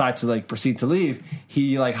I decide to like proceed to leave.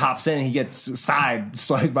 He like hops in, and he gets side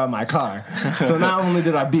swiped by my car. So not only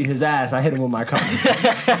did I beat his ass, I hit him with my car.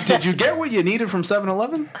 Did you get what you needed from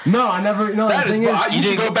 7-Eleven? No, I never. No, That the is, thing you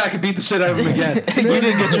should go back and beat the shit out of him again. You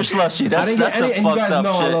didn't get your slushy. I That's didn't get any, a and you fucked guys up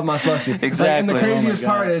know shit. I love my slushy. Exactly. Like, and the Oh my craziest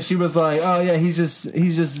part is she was like, "Oh yeah, he's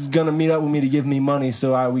just gonna meet up with me to give me money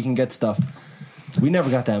so we can get stuff." We never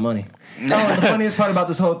got that money. No, and the funniest part about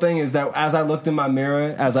this whole thing is that as I looked in my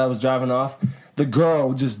mirror as I was driving off, the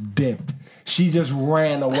girl just dipped. She just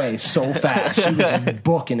ran away so fast. She was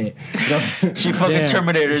booking it. She fucking Damn.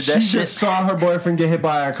 terminated She that just shit. saw her boyfriend get hit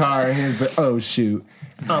by a car, and he was like, "Oh shoot,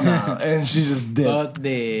 I'm out," and she just dipped. Fuck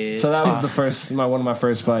this. So that was one of my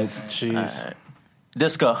first fights. Jeez.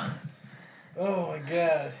 Disco. Oh my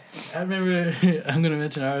god. I remember. I'm gonna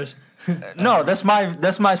mention ours, No, that's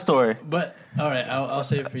my story. but all right, I'll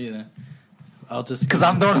say it for you then. I'll just Because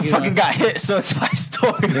I'm the one who fucking got hit, so it's my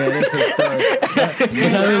story. Yeah, that's her story.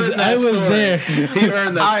 I was there. He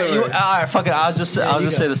earned that story. All right, fuck it. I'll just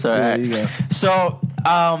say the story. Yeah, All right. you go. So,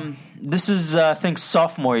 this is I think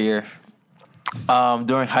sophomore year.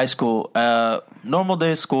 During high school, normal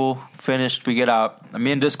day of school finished. We get out.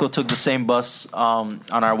 Me and Disco took the same bus on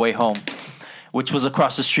our way home, which was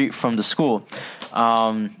across the street from the school.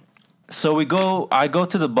 So I go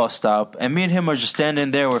to the bus stop, and me and him are just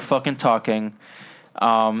standing there. We're fucking talking,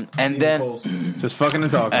 and then Just fucking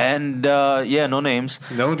and talking. and no names.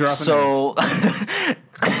 No dropping So,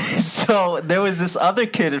 so there was this other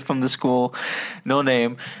kid from the school, no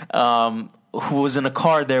name, who was in a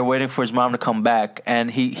car there waiting for his mom to come back,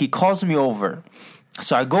 and he calls me over.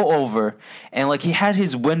 So I go over, and like he had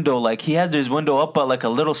his window up, but like a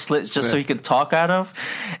little slit just so he could talk out of.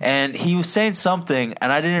 And he was saying something, and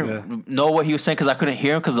I didn't know what he was saying because I couldn't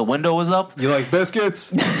hear him because the window was up. You like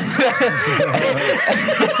biscuits?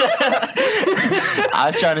 I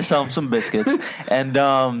was trying to sell him some biscuits, and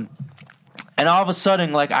all of a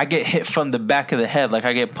sudden, like, I get hit from the back of the head. Like,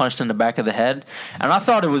 I get punched in the back of the head. And I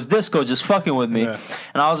thought it was Disco just fucking with me. Yeah.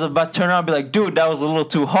 And I was about to turn around and be like, dude, that was a little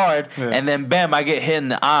too hard. Yeah. And then, bam, I get hit in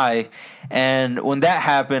the eye. And when that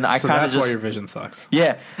happened, I So kind of that's just... why your vision sucks.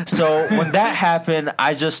 Yeah. So when that happened,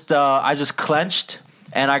 I just clenched.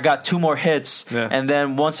 And I got 2 more hits. Yeah. And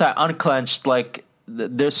then once I unclenched, like...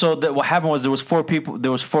 what happened was there was 4 people.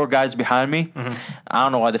 There was 4 guys behind me. I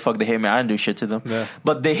don't know why the fuck they hit me. I didn't do shit to them. Yeah.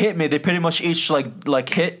 But they hit me. They pretty much each like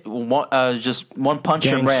hit one, just one punch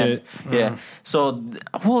Gang and ran. shit. Yeah. So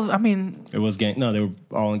I mean, It was gang. No, they were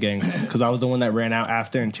all in gangs. Because I was the one that ran out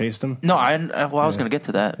after and chased them. no, I was gonna get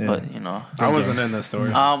to that, but you know. I wasn't in this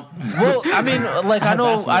story. Well, I mean, like I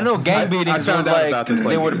know gang beatings found would, out about this,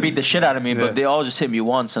 they like- would beat the shit out of me, Yeah. but they all just hit me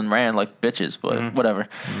once and ran like bitches. But whatever.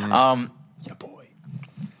 Yeah, boy.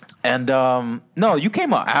 And no, you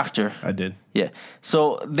came out after. I did. Yeah.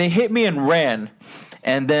 So they hit me and ran,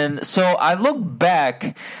 and then so I look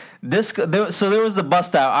back. So there was the bus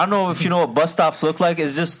stop. I don't know if you know what bus stops look like.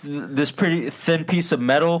 It's just this pretty thin piece of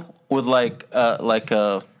metal with like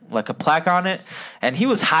a plaque on it, and he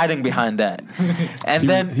was hiding behind that.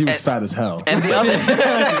 And He was fat as hell. And the other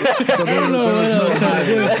So there was no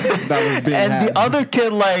hiding that was being and had. the other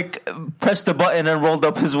kid like pressed the button and rolled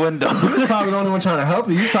up his window. He's probably the only one trying to help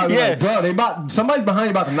you. He's probably Yeah. like, bro, somebody's behind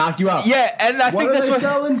you about to knock you out. Yeah, and I What think are that's they what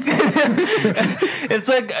selling? it's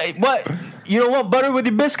like. What, you don't want butter with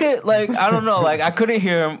your biscuit? Like, I don't know. Like, I couldn't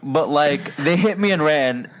hear him, but like they hit me and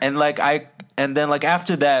ran, and and then like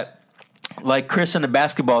after that, like Chris and the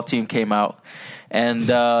basketball team came out, and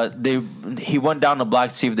he went down the block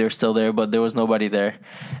to see if they were still there, but there was nobody there,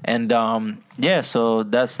 and yeah, so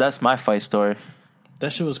that's my fight story.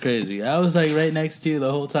 That shit was crazy. I was like right next to you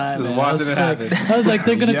the whole time. Just man. watching it happen. I was like,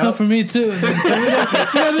 they're gonna Yep. come for me too. And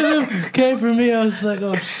then came for me. I was like,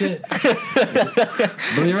 oh shit.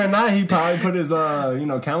 Believe it or not, he probably put his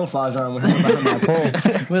camouflage on when he was behind that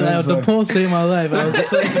pole. But the pole saved my life. I was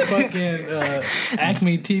just like the fucking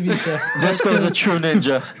Acme TV show. Disco's a true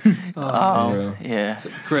ninja. For real. Yeah,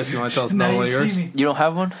 Chris, you want to tell us Now another you one of yours? see me. you don't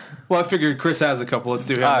have one? Well, I figured Chris has a couple. Let's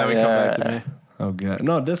do him. Ah, then we come yeah. back to me. Oh god,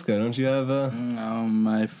 no, Disco. Don't you have?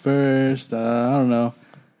 My first, I don't know.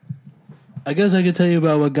 I guess I could tell you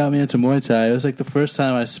about what got me into Muay Thai. It was like the first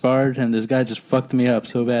time I sparred, and this guy just fucked me up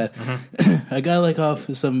so bad. I got like off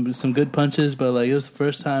some good punches, but like it was the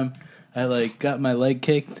first time I like got my leg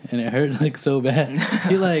kicked, and it hurt like so bad.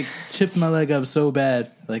 He like chipped my leg up so bad.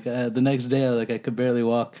 Like the next day, I could barely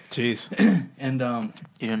walk. Jeez. And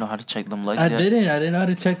You didn't know how to check them legs I yet? didn't know how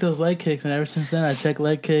to check those leg kicks, and ever since then I check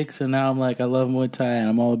leg kicks, and now I'm like I love Muay Thai, and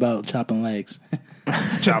I'm all about chopping legs,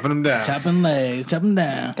 Chopping them down. chopping legs, chopping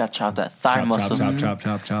down. Got chopped that thigh muscle.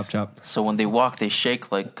 Chop. So when they walk, they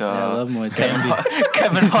shake like I love Muay Thai.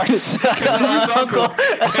 Kevin Hart's uncle.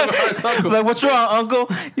 Like, what's wrong, uncle?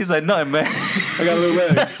 He's like, nothing, man. I got little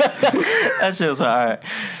legs. That shit was fine. All right,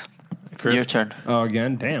 Chris. your turn. Oh,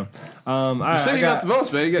 again, damn. You said you got the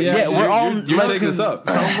most, man. Yeah, we're all you're like- taking this up.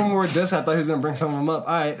 Some of them were this. I thought he was gonna bring some of them up.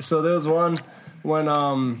 All right, so there was one when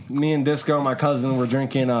me and Disco, my cousin, were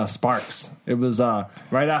drinking Sparks. It was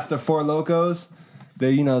right after Four Locos.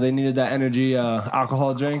 They needed that energy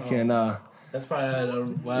alcohol drink, and That's probably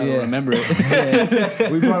why I Yeah. don't remember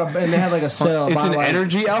it. we brought up, and they had like a sale. It's about, an like,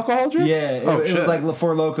 energy alcohol drink? Yeah, it Oh, shit. was like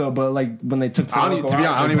Four Loco, but like when they took Four I don't, Loco to be out,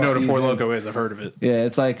 honest, I don't they even know brought what a Four these in. Loco is. I've heard of it. Yeah,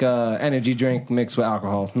 it's like energy drink mixed with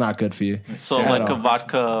alcohol. Not good for you. So At like all. a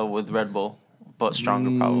vodka with Red Bull, but stronger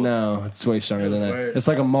probably. No, it's way stronger It was than that. weird. It's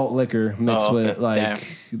like a malt liquor mixed Oh, okay. with like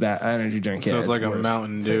that energy drink. So Yeah, it's like a worse.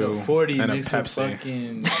 Mountain It's like Dew a 40 and a mixed with Pepsi.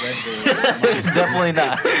 fucking Red Bull. It's definitely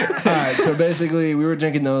not. All right, so basically we were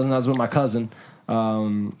drinking those, and I was with my cousin,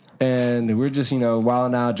 and we were just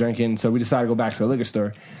wilding out drinking. So we decided to go back to the liquor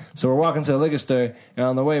store. So we're walking to the liquor store, and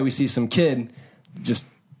on the way we see some kid just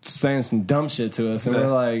saying some dumb shit to us, and we're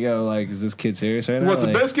like, "Yo, like, is this kid serious right now?" What's the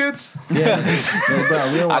like, biscuits? Yeah, like,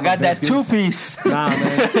 bro, we don't I want got no that biscuits. 2-piece. Nah,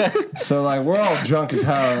 man. So like we're all drunk as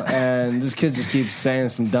hell, and this kid just keeps saying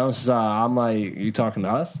some dumb shit. I'm like, "You talking to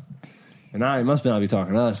us?" And he must not be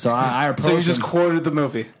talking to us. So I approached So you just him. quoted the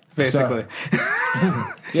movie, basically.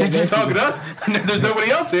 Yeah, You basically. talking to us? There's nobody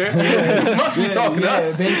else here. You must be talking to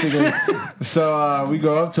us. basically. So we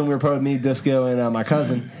go up to him. We were probably me, Disco, and my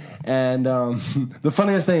cousin. And the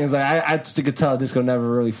funniest thing is, like, I just could tell Disco never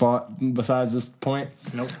really fought besides this point.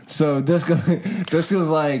 Nope. So Disco's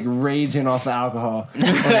like raging off the alcohol.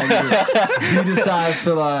 And he decides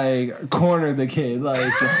to like corner the kid.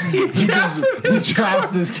 Like he traps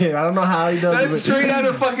this kid. I don't know how he does it. That's but- straight out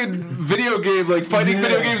of fucking video game, like fighting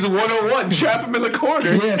video games 101. Trap him in the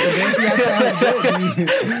corner. Yeah, so basically that's how he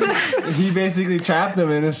did. He basically trapped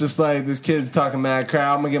him, and it's just like this kid's talking mad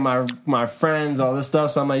crap. I'm gonna get my friends, all this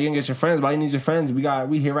stuff. So I'm like, you can get your friends. Why you need your friends?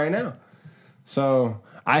 We here right now. So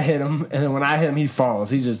I hit him, and then when I hit him, he falls.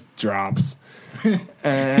 He just drops.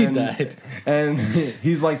 And He died. And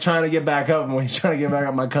he's like trying to get back up, and when he's trying to get back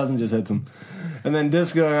up, my cousin just hits him. And then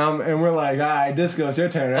Disco, and we're like, all right, Disco, it's your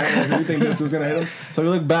turn, right? Like, we think Disco's going to hit him. So we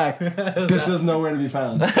look back. Disco's nowhere to be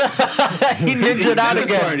found. He ninja'd out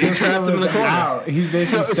again. He trapped him in the corner. Out.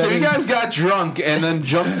 So you guys got drunk and then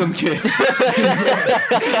jumped some kid.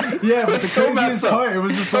 Yeah, but the so craziest part, it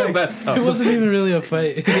was just so like... messed up. It wasn't even really a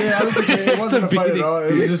fight. Yeah, I don't think it wasn't a fight at beating. all.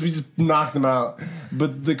 It was just, we just knocked him out.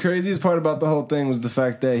 But the craziest part about the whole thing was the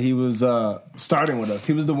fact that he was starting with us.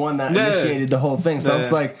 He was the one that initiated the whole thing. So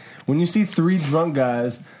it's like, when you see 3 drunk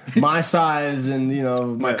guys, my size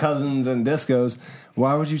and, my cousins and Discos,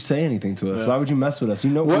 why would you say anything to us? Why would you mess with us?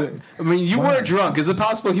 You know what? I mean, you were drunk. Is it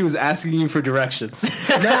possible he was asking you for directions?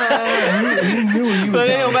 Nah, he knew he was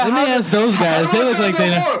down. Let me ask those guys. They look like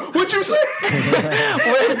they know. What'd you say?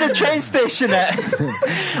 Where's the train station at?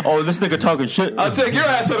 Oh, this nigga talking shit. I'll take your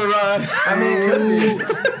ass on a ride. I mean,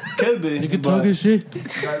 could be. You can talk his shit.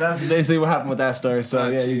 That's basically what happened with that story. So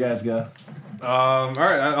yeah, you guys go. All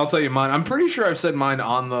right, I'll tell you mine. I'm pretty sure I've said mine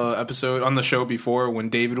on the show before when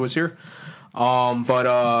David was here. All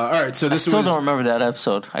right, so this I still don't remember that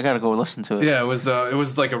episode. I gotta go listen to it. Yeah, it was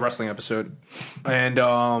like a wrestling episode, and it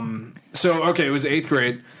was 8th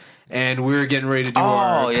grade, and we were getting ready to do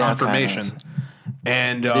our confirmation. Okay.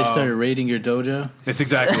 And they started raiding your dojo. It's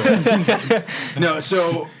exactly it. No,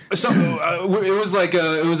 so it was like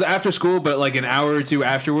it was after school, but like an hour or two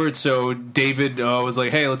afterwards. So David was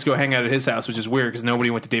like, "Hey, let's go hang out at his house," which is weird because nobody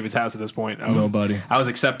went to David's house at this point. Nobody. I was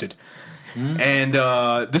accepted. And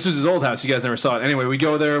this was his old house. You guys never saw it. Anyway, we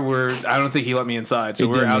go there. I don't think he let me inside, so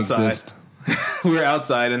we're outside. We were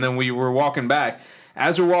outside, and then we were walking back.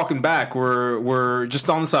 As we're walking back, we're just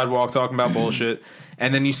on the sidewalk talking about bullshit.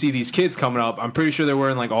 And then you see these kids coming up. I'm pretty sure they're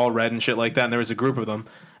wearing like all red and shit like that. And there was a group of them.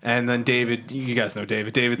 And then David, you guys know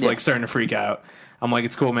David. David's like starting to freak out. I'm like,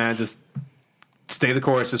 it's cool, man. Just stay the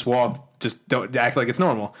course. Just walk. Just don't act like it's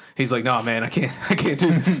normal. He's like, no, man, I can't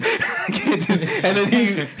do this. I can't do this. And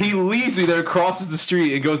then he leaves me there, crosses the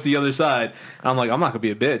street, and goes to the other side. And I'm like, I'm not gonna be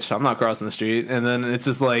a bitch. I'm not crossing the street. And then it's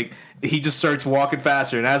just like he just starts walking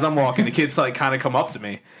faster. And as I'm walking, the kids like kind of come up to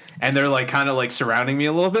me. And they're like kind of like surrounding me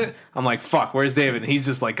a little bit. I'm like, fuck, where's David? And he's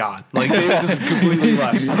just like gone. Like David just completely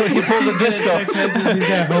left. He pulled the disco. Text message, he's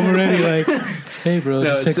got home already. Like, hey, bro,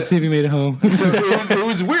 just check to see if he made it home. So it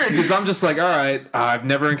was weird because I'm just like, all right, I've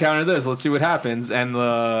never encountered this. Let's see what happens. And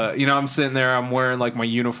I'm sitting there, I'm wearing like my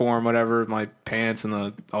uniform, whatever, my pants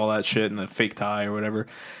and all that shit, and the fake tie or whatever.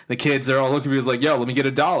 The kids, they're all looking at me, like, yo, let me get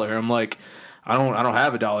 $1. I'm like, I don't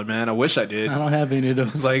have $1, man. I wish I did. I don't have any of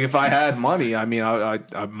those. Like if I had money, I mean, I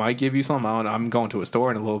might give you some. I'm going to a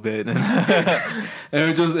store in a little bit, and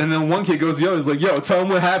then one kid goes to the other, he's like, "Yo, tell them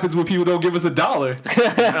what happens when people don't give us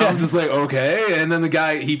 $1." And I'm just like, okay. And then the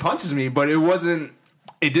guy, he punches me, but it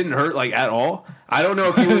didn't hurt like at all. I don't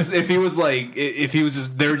know if he was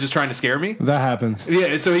just they were just trying to scare me. That happens.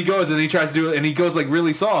 Yeah. So he goes and he tries to do it, and he goes like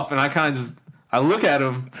really soft, and I kind of just. I look at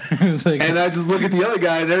him, like, and I just look at the other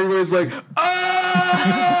guy, and everybody's like,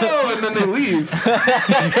 "Oh!" And then they leave.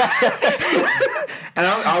 And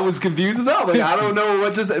I was confused as hell. Like, I don't know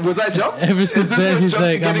what was that jump? Ever since then, he's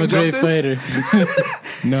like, "I'm a great fighter."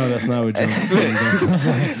 No, that's not what jump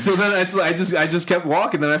is. So then I just kept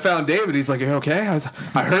walking. Then I found David. He's like, "Are you okay?" I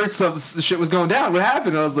heard some shit was going down. What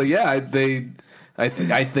happened? I was like, "Yeah, I think I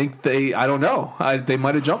don't know. They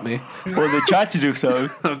might have jumped me, or they tried to do so."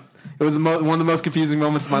 It was one of the most confusing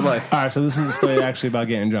moments of my life. All right, so this is a story actually about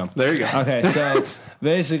getting jumped. There you go. Okay, so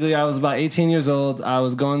basically I was about 18 years old. I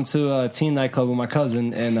was going to a teen nightclub with my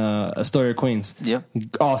cousin in Astoria, Queens. Yep.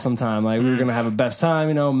 Awesome time. Like, we were going to have a best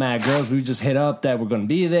time, mad girls. We just hit up that we're going to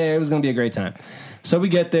be there. It was going to be a great time. So we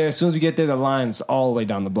get there. As soon as we get there, the line's all the way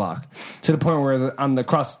down the block. To the point where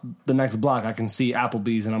across the next block, I can see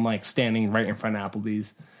Applebee's, and I'm like standing right in front of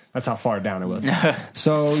Applebee's. That's how far down it was.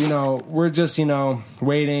 So, we're just,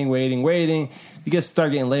 waiting. You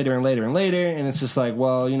start getting later and later and later. And it's just like,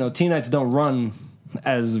 well, teen nights don't run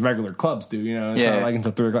as regular clubs do. It's not like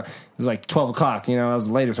until 3 o'clock. It was like 12 o'clock. I was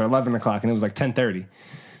later, so 11 o'clock, and it was like 10:30.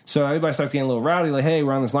 So everybody starts getting a little rowdy, like, hey,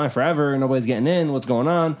 we're on this line forever. Nobody's getting in. What's going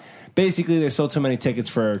on? Basically, they sold too many tickets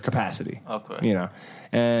for capacity. Okay.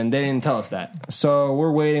 And they didn't tell us that. So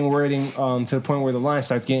we're waiting to the point where the line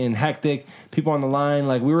starts getting hectic. People on the line,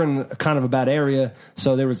 like, we were in kind of a bad area,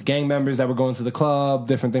 so there was gang members that were going to the club,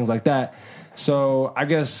 different things like that. So I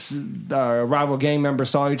guess rival gang members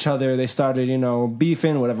saw each other. They started,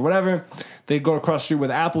 beefing, whatever. They go across the street where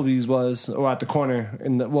the Applebee's was, or at the corner.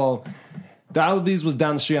 The Applebee's was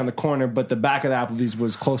down the street on the corner, but the back of the Applebee's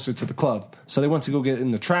was closer to the club. So they went to go get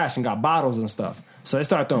in the trash and got bottles and stuff. So they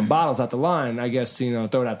started throwing bottles at the line, I guess, throw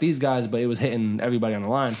it at these guys, but it was hitting everybody on the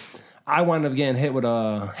line. I wound up getting hit with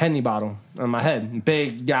a Henny bottle on my head.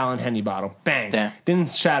 Big gallon Henny bottle. Bang. Damn. Didn't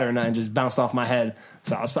shatter or nothing, just bounced off my head.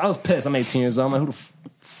 So I was pissed. I'm 18 years old. I'm like, who the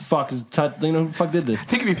fuck is who the fuck did this? I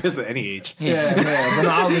think you'd be pissed at any age. Yeah. But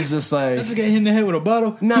I was just like, Just get hit in the head with a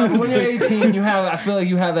bottle. no, but when you're 18, I feel like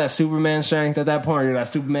you have that Superman strength at that point. You're that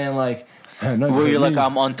Superman, like, Where you're like,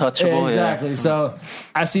 I'm untouchable. Yeah, exactly. Yeah. So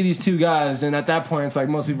I see these two guys, and at that point, it's like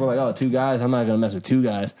most people are like, oh, two guys? I'm not going to mess with two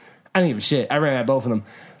guys. I didn't give a shit. I ran at both of them.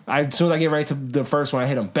 As soon as I get right to the first one, I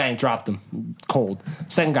hit him, bang, dropped him, cold.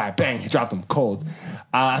 Second guy, bang, dropped him, cold.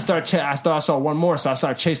 I saw one more, so I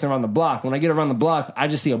started chasing around the block. When I get around the block, I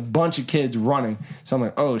just see a bunch of kids running. So I'm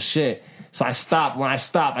like, oh, shit. So I stop. When I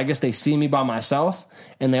stop, I guess they see me by myself,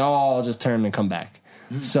 and they all just turn and come back.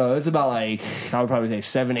 So it's about like, I would probably say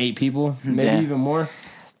 7, 8 people, maybe even more.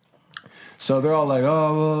 So they're all like,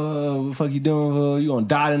 oh, what the fuck you doing? You gonna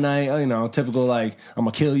die tonight? Oh, you know, typical like, I'm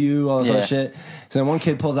gonna kill you, all this other shit. So then one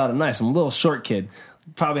kid pulls out a knife, some little short kid.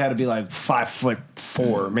 Probably had to be like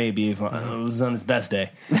 5'4", maybe, if it was on his best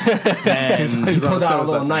day. And he pulled out a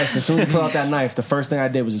little knife. As soon as he pulled out that knife, the first thing I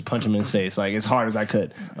did was just punch him in his face, like as hard as I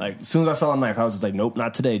could. Like as soon as I saw a knife, I was just like, nope,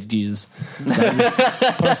 not today, Jesus. So I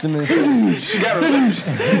just punched him in his face.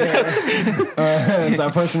 So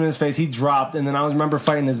I punched him in his face. He dropped, and then I remember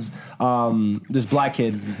fighting this black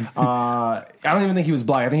kid. I don't even think he was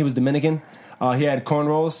black. I think he was Dominican. He had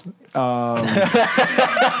cornrows.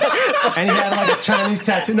 And he had like a Chinese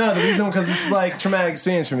tattoo. No, the reason because this is like traumatic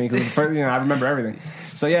experience for me because I remember everything.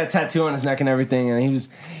 So he had a tattoo on his neck and everything, and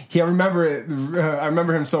I remember it. I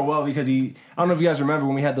remember him so well because I don't know if you guys remember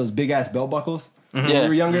when we had those big ass belt buckles. When we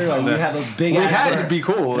were younger, like we had those big. We had to be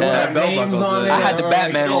cool. Yeah, belt buckles on it. I had the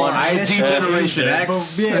Batman one. I had Generation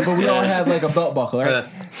X. But we all had like a belt buckle, right?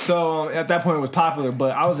 So at that point it was popular.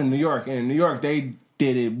 But I was in New York, and in New York they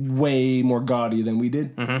did it way more gaudy than we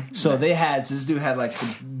did. So this dude had like a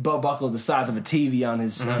belt buckle the size of a TV on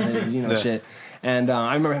his shit. And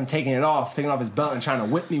I remember him taking off his belt and trying to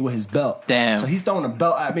whip me with his belt. Damn. So he's throwing a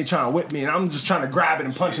belt at me, trying to whip me, and I'm just trying to grab it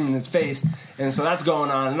and punch him in his face. And so that's going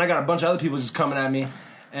on. And I got a bunch of other people just coming at me.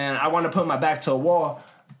 And I wanted to put my back to a wall.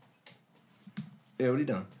 Yeah, what are you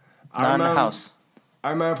doing? Not in the house. I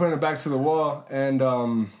remember putting it back to the wall, and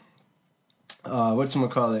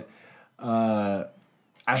whatchamacallit?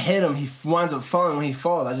 I hit him. He winds up falling. When he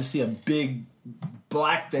falls, I just see a big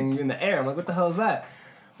black thing in the air. I'm like, what the hell is that?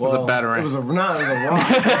 Well, it was a batarang. It was a rock. It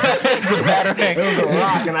was a batarang. It was a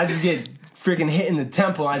rock, and I just get freaking hit in the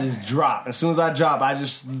temple. I just drop. As soon as I drop, I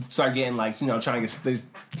just start getting like, trying to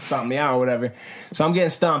stomp me out or whatever. So I'm getting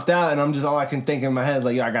stomped out, and I'm just all I can think in my head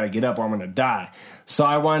like, yo, I gotta get up or I'm gonna die. So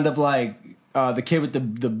I wind up like. The kid with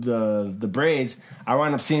the braids, I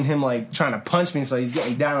wound up seeing him like trying to punch me, so he's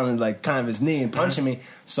getting down on like kind of his knee and punching me.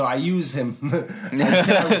 So I use him,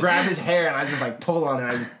 I grab his hair and I just like pull on it.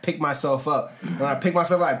 And I just pick myself up. And when I pick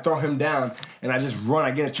myself up, I throw him down and I just run.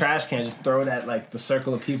 I get a trash can, just throw it at like the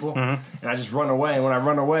circle of people, and I just run away. And when I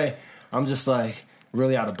run away, I'm just like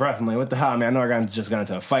really out of breath. I'm like, what the hell? I mean, I know just got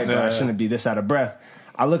into a fight, but I shouldn't be this out of breath.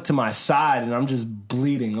 I look to my side and I'm just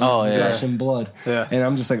bleeding. I'm just gushing blood. Yeah. And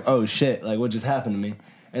I'm just like, oh shit, like what just happened to me?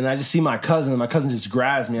 And I just see my cousin, and my cousin just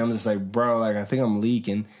grabs me. I'm just like, bro, like I think I'm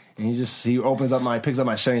leaking. And he picks up my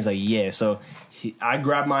shirt and he's like, yeah. So I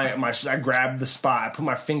grab I grab the spot, I put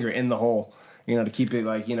my finger in the hole, to keep it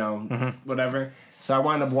like, whatever. So I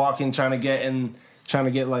wind up walking, trying to get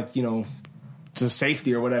like, to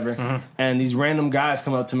safety or whatever. And these random guys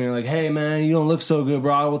come up to me and are like, hey man, you don't look so good,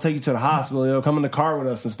 bro. We'll take you to the hospital, come in the car with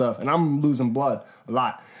us and stuff. And I'm losing blood a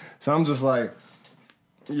lot. So I'm just like,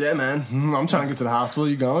 yeah, man, I'm trying to get to the hospital.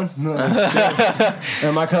 You going?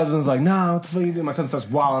 And my cousin's like, nah, what the fuck you doing? My cousin starts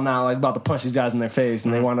wilding out, like about to punch these guys in their face,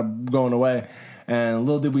 and they wind up going away. And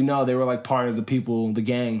little did we know, they were like part of the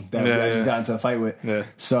gang that I just got into a fight with. Yeah.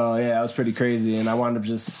 So yeah, it was pretty crazy. And I wound up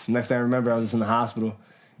next thing I remember, I was just in the hospital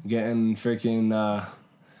getting freaking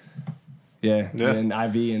getting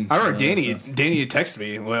IV. And I remember Danny had texted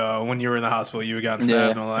me when you were in the hospital. You had gotten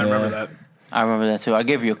stabbed. And all that. I remember that. I remember that too. I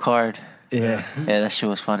gave you a card. Yeah, that shit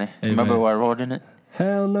was funny. Hey, remember what I wrote in it?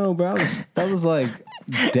 Hell no, bro. That was like,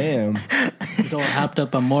 damn. It's all hopped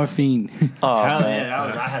up on morphine. Oh, hell man. Yeah,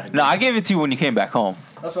 I had No, I gave it to you when you came back home.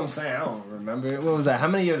 That's what I'm saying. I don't remember. What was that? How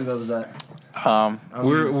many years ago was that?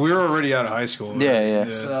 We were already out of high school. Right? Yeah.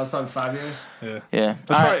 So that was probably 5 years? Yeah.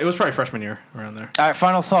 It was probably freshman year around there. All right,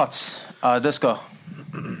 final thoughts. Disco.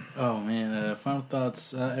 Oh, man. Final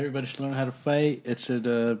thoughts. Everybody should learn how to fight. It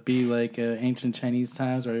should be like ancient Chinese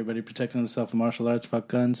times where everybody protecting themselves from martial arts, fuck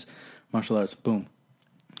guns, martial arts. Boom.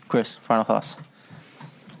 Chris, final thoughts.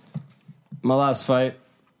 My last fight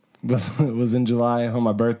was in July on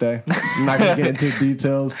my birthday. I'm not going to get into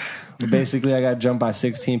details. Basically, I got jumped by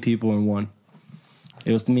 16 people in one.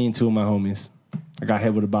 It was me and two of my homies. I got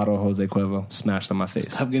hit with a bottle of Jose Cuervo, smashed on my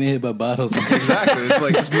face. Stop getting hit by bottles. Exactly. It's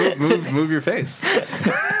like just move your face.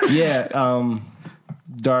 Yeah,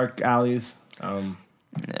 dark alleys,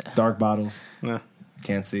 dark bottles. Yeah.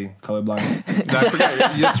 Can't see. Colorblind. I forgot.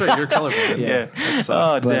 That's right. You're colorblind. Yeah. That sucks.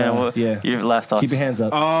 Oh But, damn. Well, yeah. Your last thoughts. Keep your hands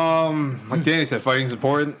up. Like Danny said, fighting's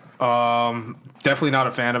important. Definitely not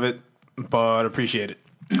a fan of it, but appreciate it.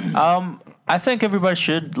 I think everybody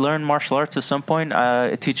should learn martial arts at some point.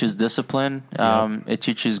 It teaches discipline. It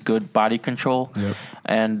teaches good body control. Yep.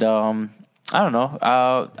 And I don't know.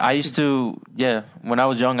 I used to, when I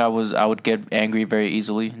was young, I would get angry very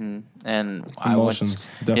easily, and Emotions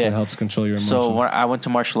definitely helps control your emotions. So when I went to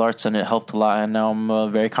martial arts, and it helped a lot, and now I'm a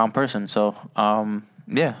very calm person. So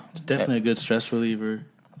It's definitely a good stress reliever,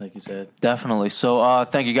 like you said. Definitely. So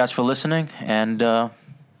thank you guys for listening, and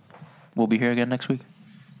we'll be here again next week.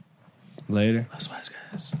 Later. That's wise,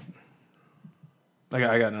 guys. I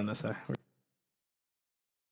got nothing to say.